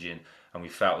changing, and we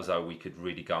felt as though we could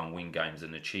really go and win games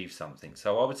and achieve something.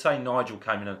 So I would say Nigel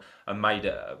came in and made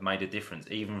a difference.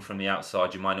 Even from the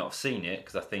outside, you might not have seen it,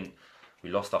 because I think we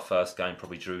lost our first game,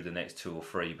 probably drew the next 2 or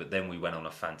 3, but then we went on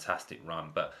a fantastic run.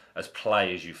 But as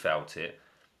players, you felt it.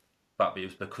 But it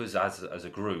was because as a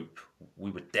group,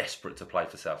 we were desperate to play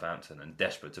for Southampton and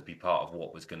desperate to be part of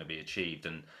what was going to be achieved.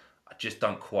 And I just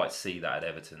don't quite see that at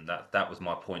Everton. That was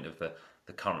my point of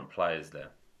the current players there.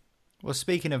 Well,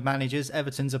 speaking of managers,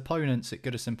 Everton's opponents at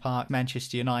Goodison Park,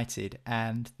 Manchester United,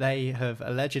 and they have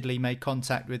allegedly made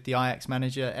contact with the Ajax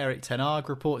manager Erik ten Hag,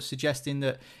 reports suggesting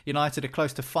that United are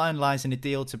close to finalising a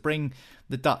deal to bring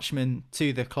the Dutchman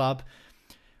to the club.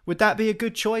 Would that be a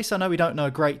good choice? I know we don't know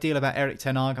a great deal about Erik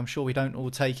ten Hag. I'm sure we don't all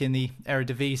take in the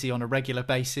Eredivisie on a regular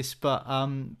basis, but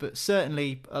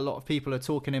certainly a lot of people are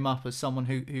talking him up as someone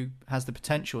who has the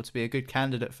potential to be a good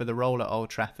candidate for the role at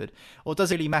Old Trafford. Or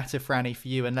does it really matter, Franny, for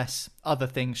you, unless other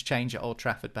things change at Old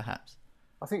Trafford, perhaps?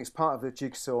 I think it's part of the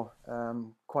jigsaw.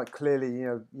 Quite clearly,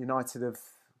 United have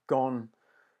gone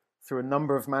through a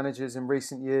number of managers in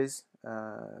recent years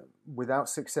without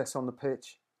success on the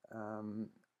pitch.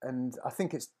 And I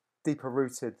think it's deeper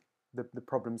rooted, the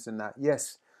problems in that.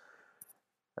 Yes,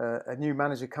 a new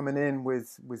manager coming in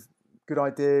with good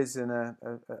ideas and a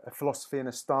philosophy and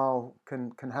a style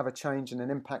can have a change and an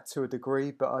impact to a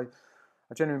degree. But I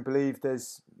genuinely believe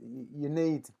you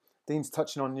need, Dean's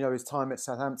touching on his time at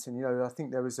Southampton. I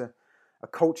think there was a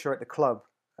culture at the club,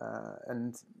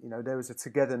 and there was a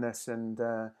togetherness, and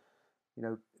I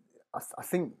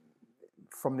think.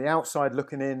 From the outside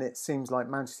looking in, it seems like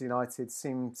Manchester United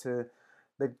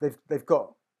they've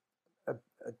got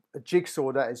a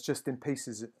jigsaw that is just in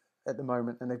pieces at the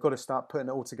moment, and they've got to start putting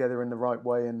it all together in the right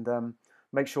way and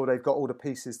make sure they've got all the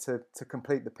pieces to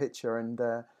complete the picture. And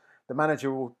the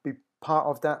manager will be part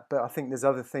of that, but I think there's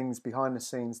other things behind the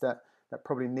scenes that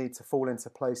probably need to fall into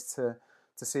place to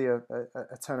see a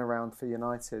turnaround for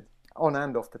United. on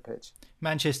and off the pitch.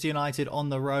 Manchester United on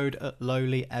the road at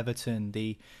lowly Everton.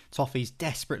 The Toffees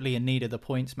desperately in need of the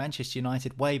points. Manchester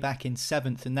United way back in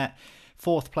 7th, and that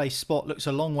 4th place spot looks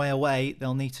a long way away.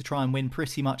 They'll need to try and win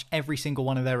pretty much every single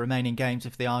one of their remaining games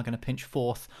if they are going to pinch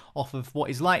 4th off of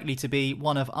what is likely to be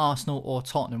one of Arsenal or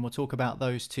Tottenham. We'll talk about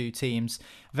those two teams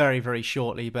very, very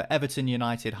shortly. But Everton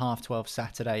United 12:30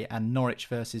 Saturday, and Norwich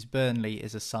versus Burnley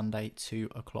is a Sunday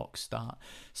 2 o'clock start.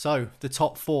 So the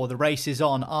top 4, the race is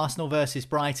on. Arsenal versus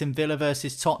Brighton, Villa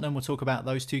versus Tottenham. We'll talk about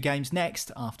those two games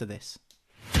next after this.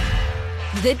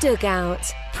 The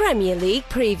Dugout Premier League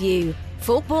Preview.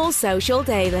 Football Social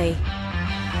Daily.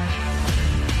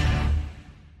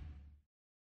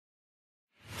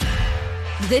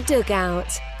 The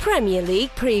Dugout Premier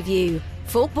League Preview.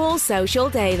 Football Social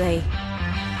Daily.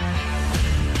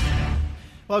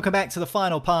 Welcome back to the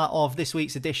final part of this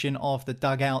week's edition of The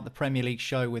Dugout, the Premier League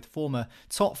show with former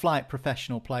top-flight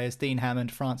professional players. Dean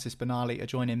Hammond, Francis Benali are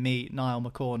joining me, Niall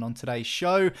McCaughan, on today's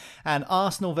show. And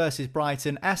Arsenal versus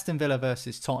Brighton, Aston Villa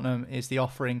versus Tottenham is the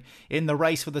offering in the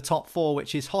race for the top 4,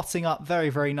 which is hotting up very,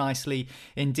 very nicely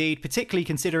indeed, particularly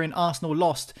considering Arsenal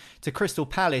lost to Crystal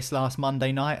Palace last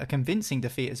Monday night, a convincing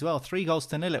defeat as well.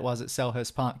 3-0 it was at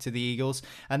Selhurst Park to the Eagles,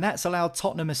 and that's allowed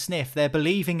Tottenham a sniff. They're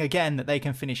believing again that they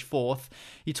can finish 4th.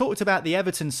 You talked about the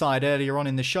Everton side earlier on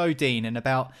in the show, Dean, and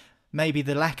about maybe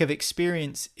the lack of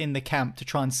experience in the camp to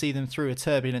try and see them through a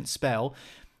turbulent spell.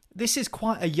 This is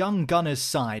quite a young Gunners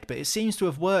side, but it seems to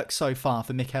have worked so far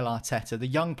for Mikel Arteta. The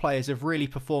young players have really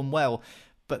performed well,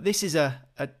 but this is a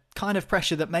kind of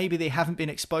pressure that maybe they haven't been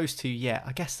exposed to yet.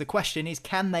 I guess the question is,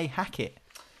 can they hack it?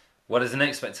 Well, there's an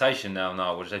expectation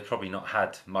now, which they've probably not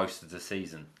had most of the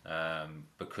season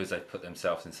because they've put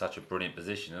themselves in such a brilliant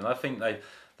position. And I think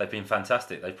they've been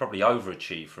fantastic. They've probably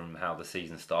overachieved from how the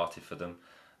season started for them.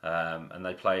 And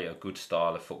they play a good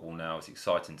style of football now. It's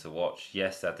exciting to watch.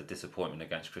 Yes, they had the disappointment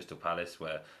against Crystal Palace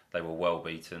where they were well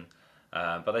beaten.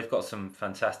 But they've got some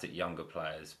fantastic younger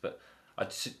players. But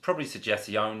I'd probably suggest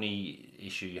the only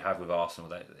issue you have with Arsenal,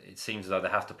 that it seems as though they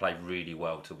have to play really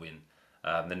well to win.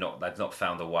 They've not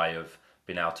found a way of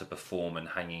being able to perform and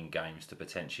hang in games to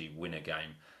potentially win a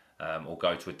game, or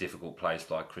go to a difficult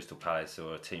place like Crystal Palace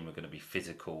or a team who are going to be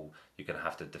physical. You're going to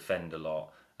have to defend a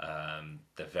lot.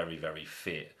 They're very, very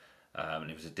fit, and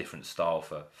it was a different style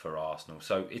for Arsenal.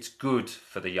 So it's good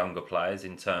for the younger players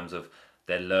in terms of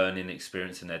their learning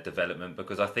experience and their development,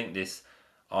 because I think this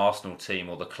Arsenal team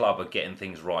or the club are getting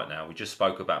things right now. We just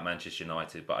spoke about Manchester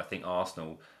United, but I think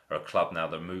Arsenal are a club now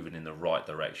that are moving in the right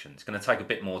direction. It's going to take a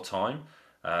bit more time,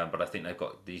 but I think they've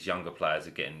got these younger players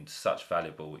are getting such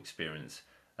valuable experience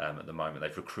at the moment.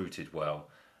 They've recruited well.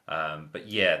 But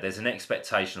yeah, there's an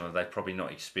expectation that they've probably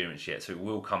not experienced yet. So it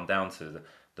will come down to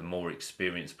the more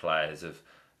experienced players of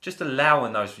just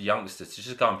allowing those youngsters to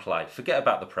just go and play. Forget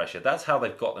about the pressure. That's how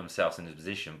they've got themselves in this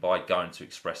position, by going to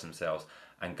express themselves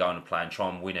and going and play and try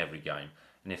and win every game.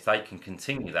 And if they can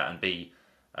continue that and be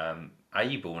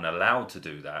able and allowed to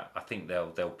do that, I think they'll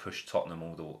push Tottenham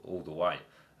all the way.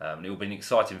 It will be an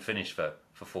exciting finish for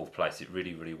 4th place. It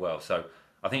really, really will. So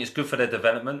I think it's good for their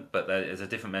development, but there's a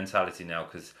different mentality now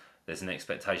because there's an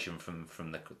expectation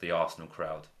from the Arsenal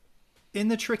crowd. In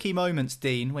the tricky moments,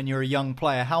 Dean, when you're a young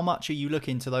player, how much are you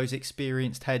looking to those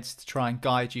experienced heads to try and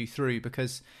guide you through?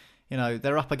 Because, you know,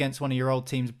 they're up against one of your old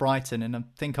teams, Brighton, and I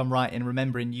think I'm right in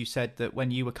remembering you said that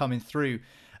when you were coming through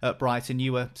at Brighton,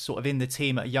 you were sort of in the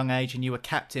team at a young age and you were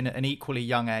captain at an equally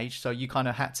young age, so you kind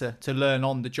of had to learn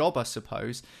on the job, I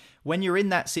suppose. When you're in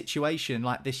that situation,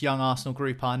 like this young Arsenal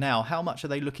group are now, how much are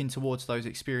they looking towards those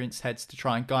experienced heads to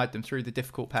try and guide them through the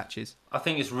difficult patches? I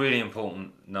think it's really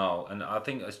important, Noel, and I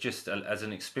think it's just, as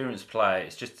an experienced player,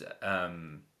 it's just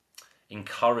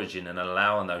encouraging and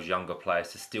allowing those younger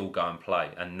players to still go and play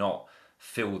and not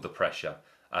feel the pressure,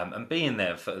 and being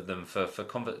there for them for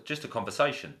just a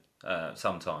conversation.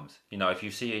 Sometimes, you know, if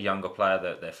you see a younger player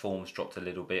that their form's dropped a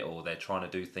little bit, or they're trying to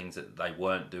do things that they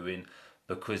weren't doing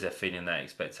because they're feeling that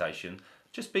expectation,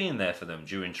 just being there for them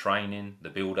during training, the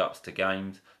build-ups to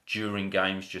games, during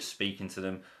games, just speaking to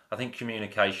them. I think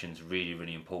communication's really,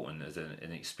 really important as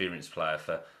an experienced player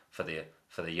for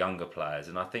the younger players.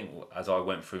 And I think as I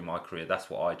went through my career, that's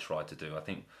what I tried to do. I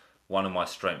think one of my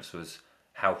strengths was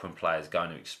helping players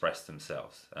going to express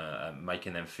themselves,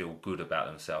 making them feel good about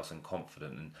themselves and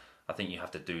confident. And I think you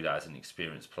have to do that as an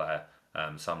experienced player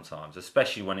sometimes,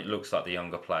 especially when it looks like the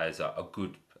younger players are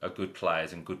good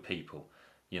players and good people.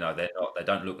 You know, they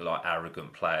don't look like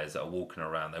arrogant players that are walking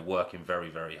around. They're working very,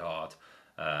 very hard.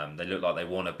 They look like they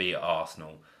want to be at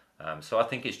Arsenal. So I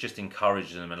think it's just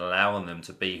encouraging them and allowing them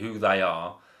to be who they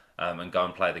are and go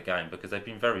and play the game, because they've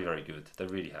been very, very good. They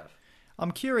really have.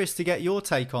 I'm curious to get your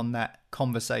take on that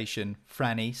conversation,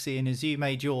 Franny, seeing as you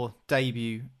made your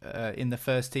debut in the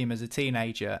first team as a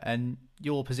teenager, and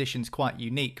your position's quite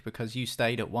unique because you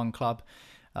stayed at one club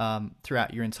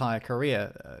throughout your entire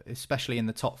career, especially in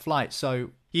the top flight.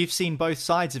 So you've seen both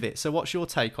sides of it. So what's your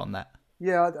take on that?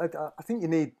 Yeah, I think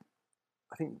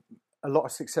I think a lot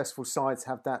of successful sides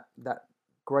have that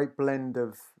great blend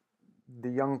of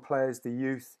the young players, the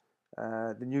youth,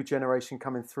 the new generation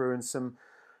coming through, and some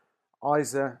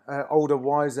older,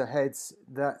 wiser heads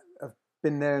that have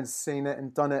been there and seen it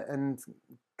and done it and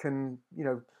can,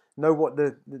 know what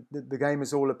the game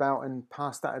is all about and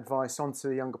pass that advice on to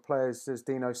the younger players, as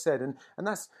Dino said. And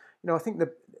that's, I think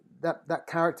that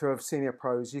character of senior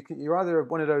pros, you're either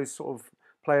one of those sort of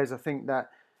players, I think that,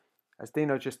 as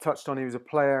Dino just touched on, he was a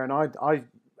player, and I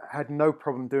had no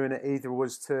problem doing it either,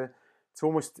 was to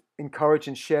almost encourage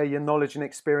and share your knowledge and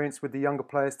experience with the younger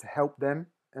players to help them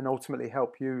and ultimately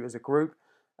help you as a group.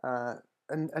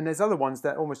 And there's other ones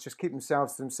that almost just keep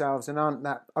themselves to themselves and aren't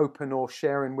that open or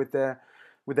sharing with their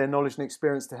knowledge and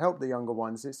experience to help the younger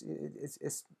ones.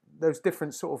 It's those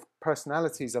different sort of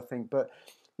personalities, I think. But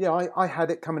yeah, I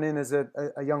had it coming in as a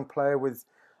young player with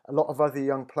a lot of other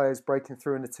young players breaking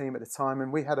through in the team at the time,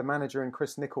 and we had a manager in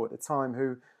Chris Nichol at the time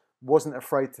who wasn't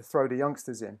afraid to throw the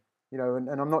youngsters in.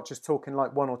 And I'm not just talking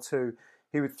like one or two.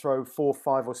 He would throw 4,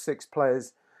 5 or 6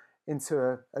 players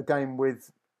into a game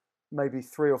with maybe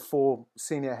 3 or 4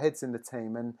 senior heads in the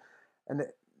team, and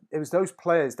it was those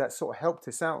players that sort of helped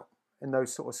us out in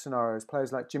those sort of scenarios.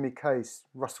 Players like Jimmy Case,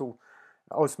 Russell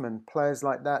Osman, players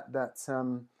like that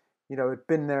had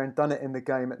been there and done it in the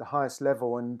game at the highest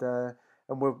level, and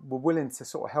were willing to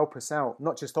sort of help us out,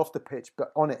 not just off the pitch,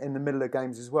 but on it in the middle of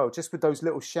games as well, just with those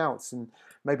little shouts and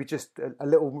maybe just a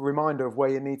little reminder of where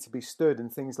you need to be stood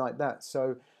and things like that.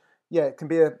 So yeah, it can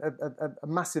be a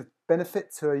massive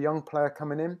benefit to a young player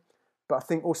coming in, but I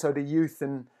think also the youth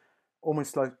and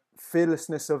almost like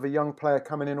fearlessness of a young player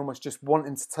coming in, almost just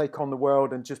wanting to take on the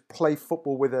world and just play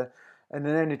football with an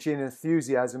energy and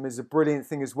enthusiasm is a brilliant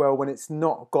thing as well when it's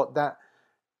not got that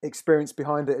experience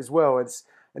behind it as well. It's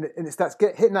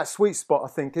hitting that sweet spot, I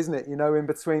think, isn't it? In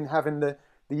between having the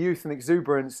youth and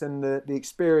exuberance and the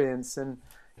experience and,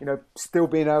 still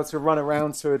being able to run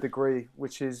around to a degree,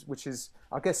 which is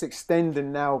I guess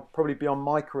extending now probably beyond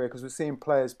my career, because we're seeing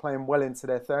players playing well into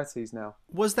their 30s now.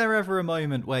 Was there ever a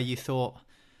moment where you thought,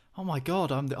 oh my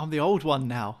God, I'm the old one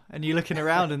now, and you're looking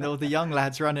around and all the young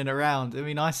lads running around? I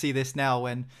mean, I see this now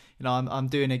when I'm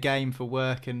doing a game for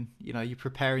work, and you're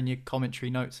preparing your commentary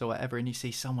notes or whatever, and you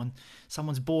see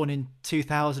someone's born in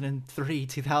 2003,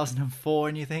 2004,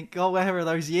 and you think, oh, where are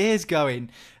those years going?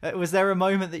 Was there a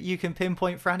moment that you can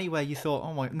pinpoint, Franny, where you thought,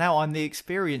 oh my, now I'm the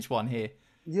experienced one here?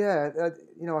 Yeah,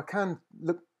 I can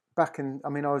look back, and I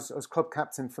mean, I was club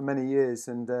captain for many years,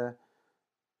 and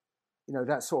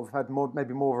that sort of had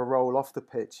maybe more of a role off the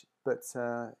pitch, but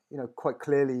quite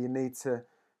clearly you need to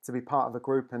be part of a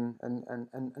group and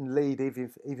lead,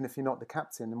 even if you're not the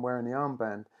captain and wearing the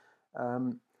armband.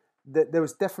 There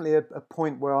was definitely a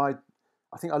point where I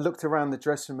think I looked around the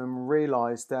dressing room and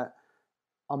realised that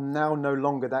I'm now no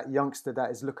longer that youngster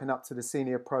that is looking up to the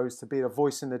senior pros to be a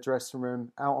voice in the dressing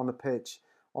room, out on the pitch,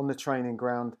 on the training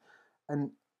ground,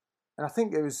 and I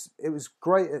think it was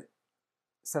great at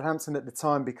Southampton at the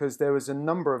time, because there was a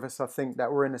number of us, I think,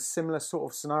 that were in a similar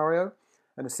sort of scenario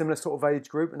and a similar sort of age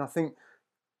group. And I think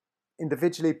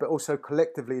individually, but also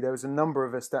collectively, there was a number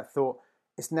of us that thought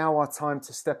it's now our time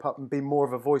to step up and be more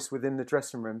of a voice within the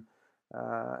dressing room.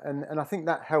 And I think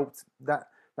that helped that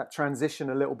transition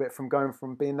a little bit, from going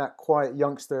from being that quiet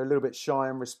youngster, a little bit shy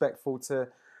and respectful, to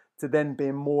then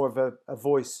being more of a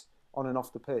voice on and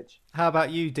off the pitch. How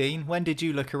about you, Dean? When did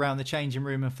you look around the changing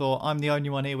room and thought, I'm the only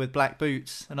one here with black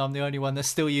boots, and I'm the only one that's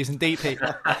still using DP?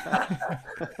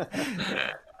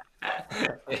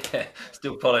 Yeah,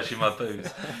 still polishing my boots.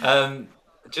 Do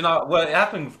you know? Well, it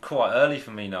happened quite early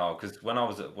for me now, because when I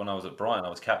was at Brighton, I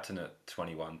was captain at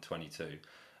 21, 22,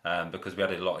 because we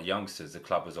had a lot of youngsters. The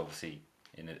club was obviously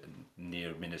near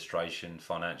administration,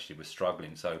 financially was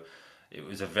struggling, so it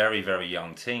was a very, very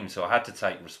young team. So I had to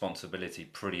take responsibility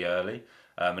pretty early,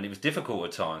 and it was difficult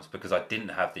at times because I didn't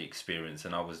have the experience,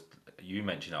 and I was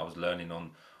learning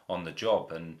on the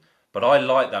job, but I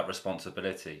liked that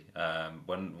responsibility.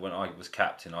 When I was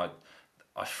captain, I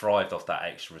thrived off that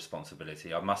extra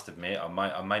responsibility. I must admit,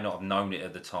 I may not have known it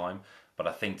at the time, but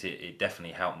I think it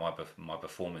definitely helped my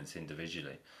performance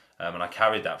individually. And I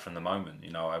carried that from the moment.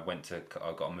 I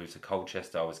got moved to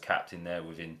Colchester. I was captain there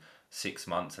within 6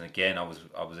 months, and again, I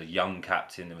was a young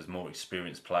captain. There was more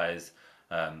experienced players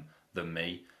than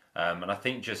me, and I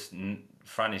think just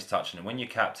Franny's touching it. When you're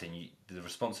captain, the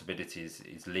responsibility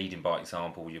is leading by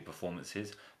example with your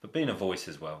performances, but being a voice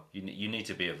as well. You need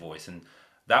to be a voice, and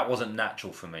that wasn't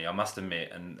natural for me, I must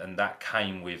admit, and that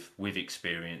came with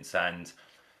experience and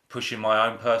pushing my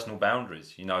own personal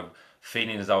boundaries.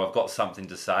 Feeling as though I've got something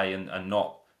to say and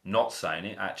not saying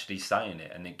it, actually saying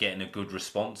it, and then getting a good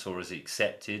response, or is it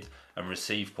accepted and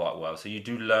received quite well. So you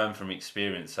do learn from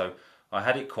experience. So I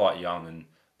had it quite young,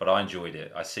 but I enjoyed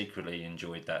it. I secretly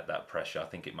enjoyed that pressure. I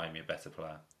think it made me a better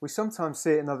player. We sometimes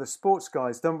see it in other sports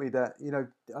guys, don't we? That,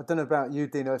 I don't know about you,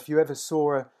 Dino, if you ever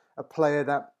saw a player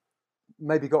that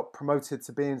maybe got promoted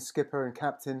to being skipper and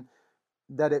captain,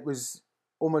 that it was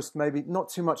almost maybe not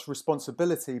too much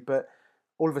responsibility, but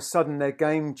all of a sudden their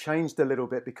game changed a little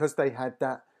bit because they had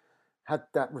that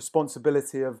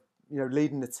responsibility of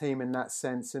leading the team in that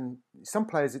sense. And some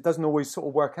players it doesn't always sort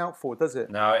of work out for, does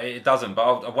it? No, it doesn't.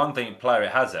 But one player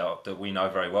it has out that we know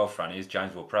very well, Franny, is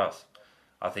James Ward-Prowse.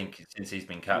 I think since he's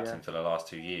been captain for the last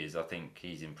 2 years, I think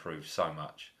he's improved so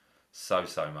much, so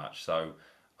much. So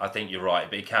I think you're right,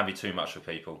 but it can be too much for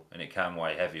people and it can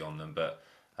weigh heavy on them. But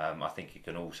I think it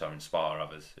can also inspire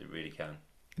others. It really can.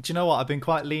 Do you know what? I've been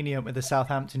quite lenient with the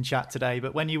Southampton chat today,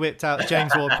 but when you whipped out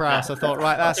James Ward-Prowse, I thought,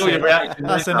 right, that's it.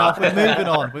 That's enough. We're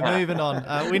moving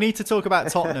on. We need to talk about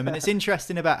Tottenham, and it's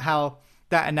interesting about how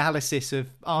that analysis of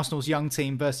Arsenal's young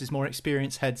team versus more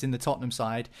experienced heads in the Tottenham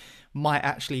side might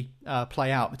actually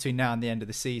play out between now and the end of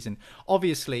the season.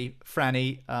 Obviously,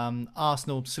 Franny,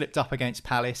 Arsenal slipped up against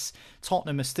Palace.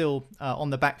 Tottenham are still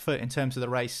on the back foot in terms of the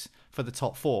race for the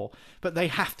top four, but they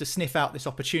have to sniff out this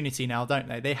opportunity now, don't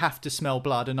they? They have to smell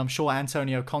blood, and I'm sure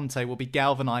Antonio Conte will be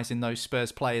galvanising those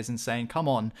Spurs players and saying, come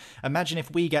on, imagine if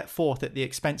we get fourth at the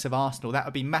expense of Arsenal. That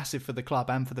would be massive for the club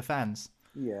and for the fans.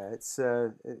 Yeah, it's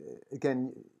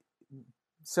again,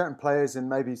 certain players and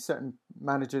maybe certain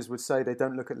managers would say they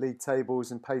don't look at league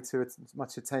tables and pay too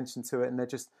much attention to it, and they're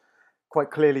just quite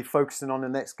clearly focusing on the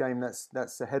next game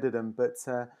that's ahead of them. But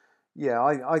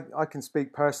I can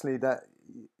speak personally that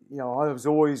I was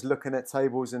always looking at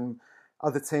tables and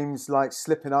other teams like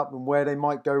slipping up and where they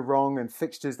might go wrong and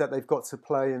fixtures that they've got to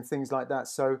play and things like that.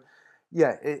 So,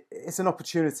 yeah, it's an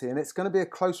opportunity and it's going to be a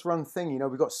close run thing.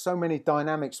 We've got so many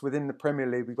dynamics within the Premier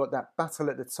League. We've got that battle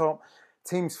at the top,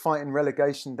 teams fighting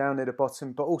relegation down at the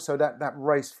bottom, but also that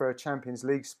race for a Champions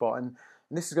League spot. And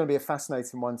this is going to be a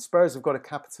fascinating one. Spurs have got to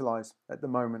capitalise at the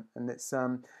moment, and it's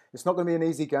not going to be an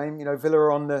easy game. Villa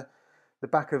are on the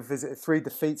back of 3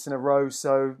 defeats in a row,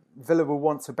 so Villa will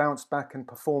want to bounce back and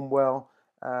perform well.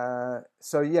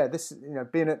 This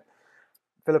being at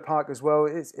Villa Park as well,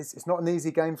 it's not an easy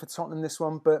game for Tottenham, this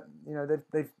one, but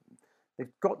they've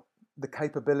got the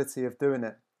capability of doing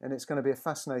it, and it's going to be a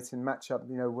fascinating matchup.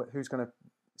 Who's going to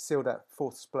seal that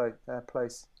fourth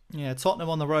place? Yeah,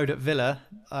 Tottenham on the road at Villa,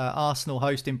 Arsenal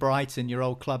hosting Brighton, your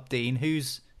old club, Dean.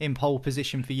 Who's in pole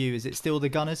position for you? Is it still the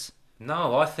Gunners?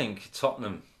 No, I think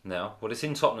Tottenham now. Well, it's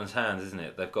in Tottenham's hands, isn't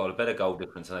it? They've got a better goal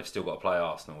difference and they've still got to play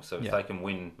Arsenal. So if they can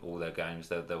win all their games,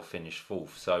 they'll finish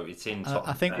fourth. So it's in Tottenham's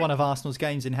I think hands. One of Arsenal's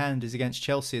games in hand is against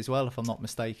Chelsea as well, if I'm not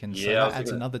mistaken. So that adds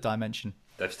another dimension.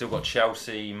 They've still got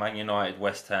Chelsea, Man United,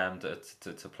 West Ham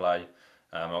to play.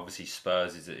 Obviously,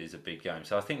 Spurs is a big game.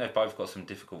 So I think they've both got some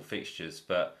difficult fixtures,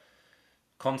 but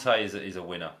Conte is a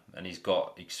winner and he's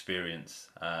got experience,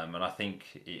 and I think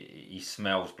he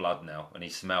smells blood now and he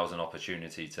smells an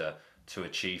opportunity to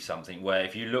achieve something. Where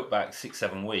if you look back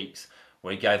 6-7 weeks,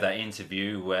 where he gave that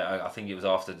interview where I think it was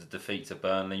after the defeat to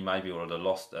Burnley, maybe, or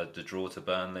the draw to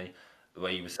Burnley,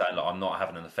 where he was saying, "Look, I'm not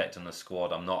having an effect on the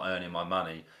squad. I'm not earning my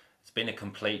money." It's been a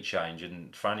complete change,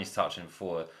 and Franny's touching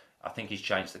before. I think he's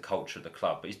changed the culture of the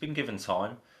club, but he's been given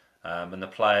time, and the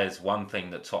players. One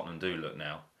thing that Tottenham do look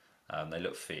now. They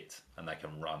look fit and they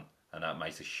can run, and that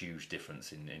makes a huge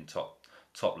difference in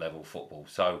top level football.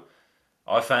 So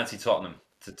I fancy Tottenham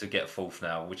to get fourth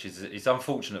now, which is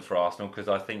unfortunate for Arsenal because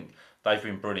I think they've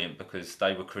been brilliant because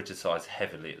they were criticised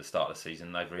heavily at the start of the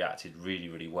season. They've reacted really,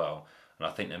 really well, and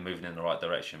I think they're moving in the right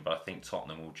direction. But I think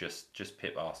Tottenham will just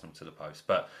pip Arsenal to the post.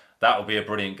 But that will be a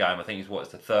brilliant game. I think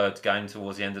it's the third game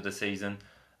towards the end of the season.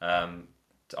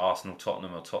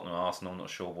 Arsenal-Tottenham or Tottenham-Arsenal, I'm not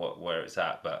sure where it's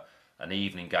at, but an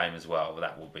evening game as well.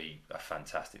 That will be a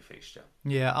fantastic fixture.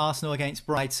 Yeah, Arsenal against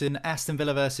Brighton, Aston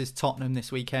Villa versus Tottenham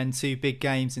this weekend. 2 big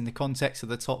games in the context of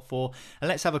the top 4. And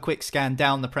let's have a quick scan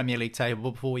down the Premier League table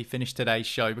before we finish today's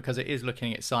show, because it is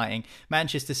looking exciting.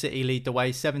 Manchester City lead the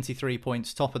way, 73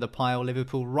 points, top of the pile.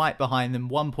 Liverpool right behind them,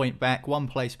 1 point back, 1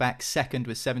 place back, second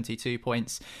with 72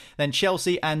 points. Then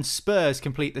Chelsea and Spurs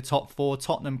complete the top 4.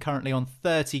 Tottenham currently on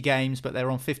 30 games, but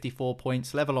they're on 54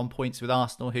 points, level on points with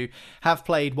Arsenal, who have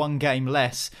played 1 game game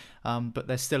less. But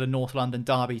there's still a North London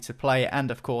derby to play, and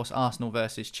of course Arsenal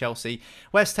versus Chelsea.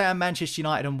 West Ham, Manchester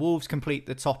United and Wolves complete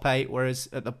the top 8, whereas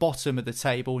at the bottom of the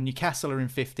table Newcastle are in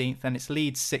 15th and it's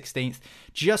Leeds 16th.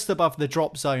 Just above the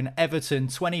drop zone, Everton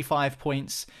 25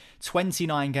 points,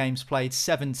 29 games played,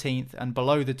 17th, and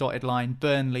below the dotted line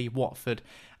Burnley, Watford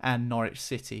and Norwich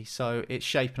City. So it's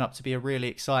shaping up to be a really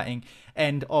exciting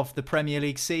end of the Premier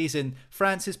League season.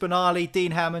 Francis Benali,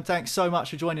 Dean Hammond, thanks so much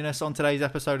for joining us on today's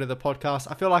episode of the podcast.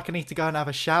 I feel like I need to go and have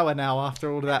a shower now after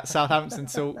all of that Southampton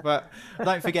talk, but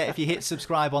don't forget, if you hit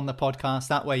subscribe on the podcast,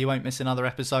 that way you won't miss another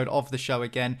episode of the show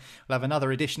again. We'll have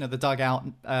another edition of the Dugout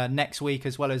next week,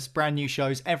 as well as brand new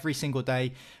shows every single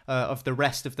day of the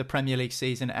rest of the Premier League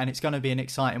season, and it's going to be an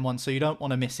exciting one, so you don't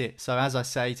want to miss it. So as I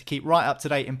say, to keep right up to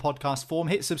date in podcast form,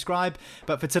 hit subscribe.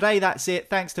 But for today, that's it.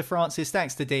 Thanks to Francis,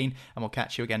 thanks to Dean, and we'll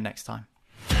catch you again next time.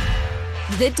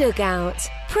 The Dugout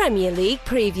Premier League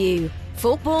Preview.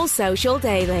 Football Social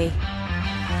Daily.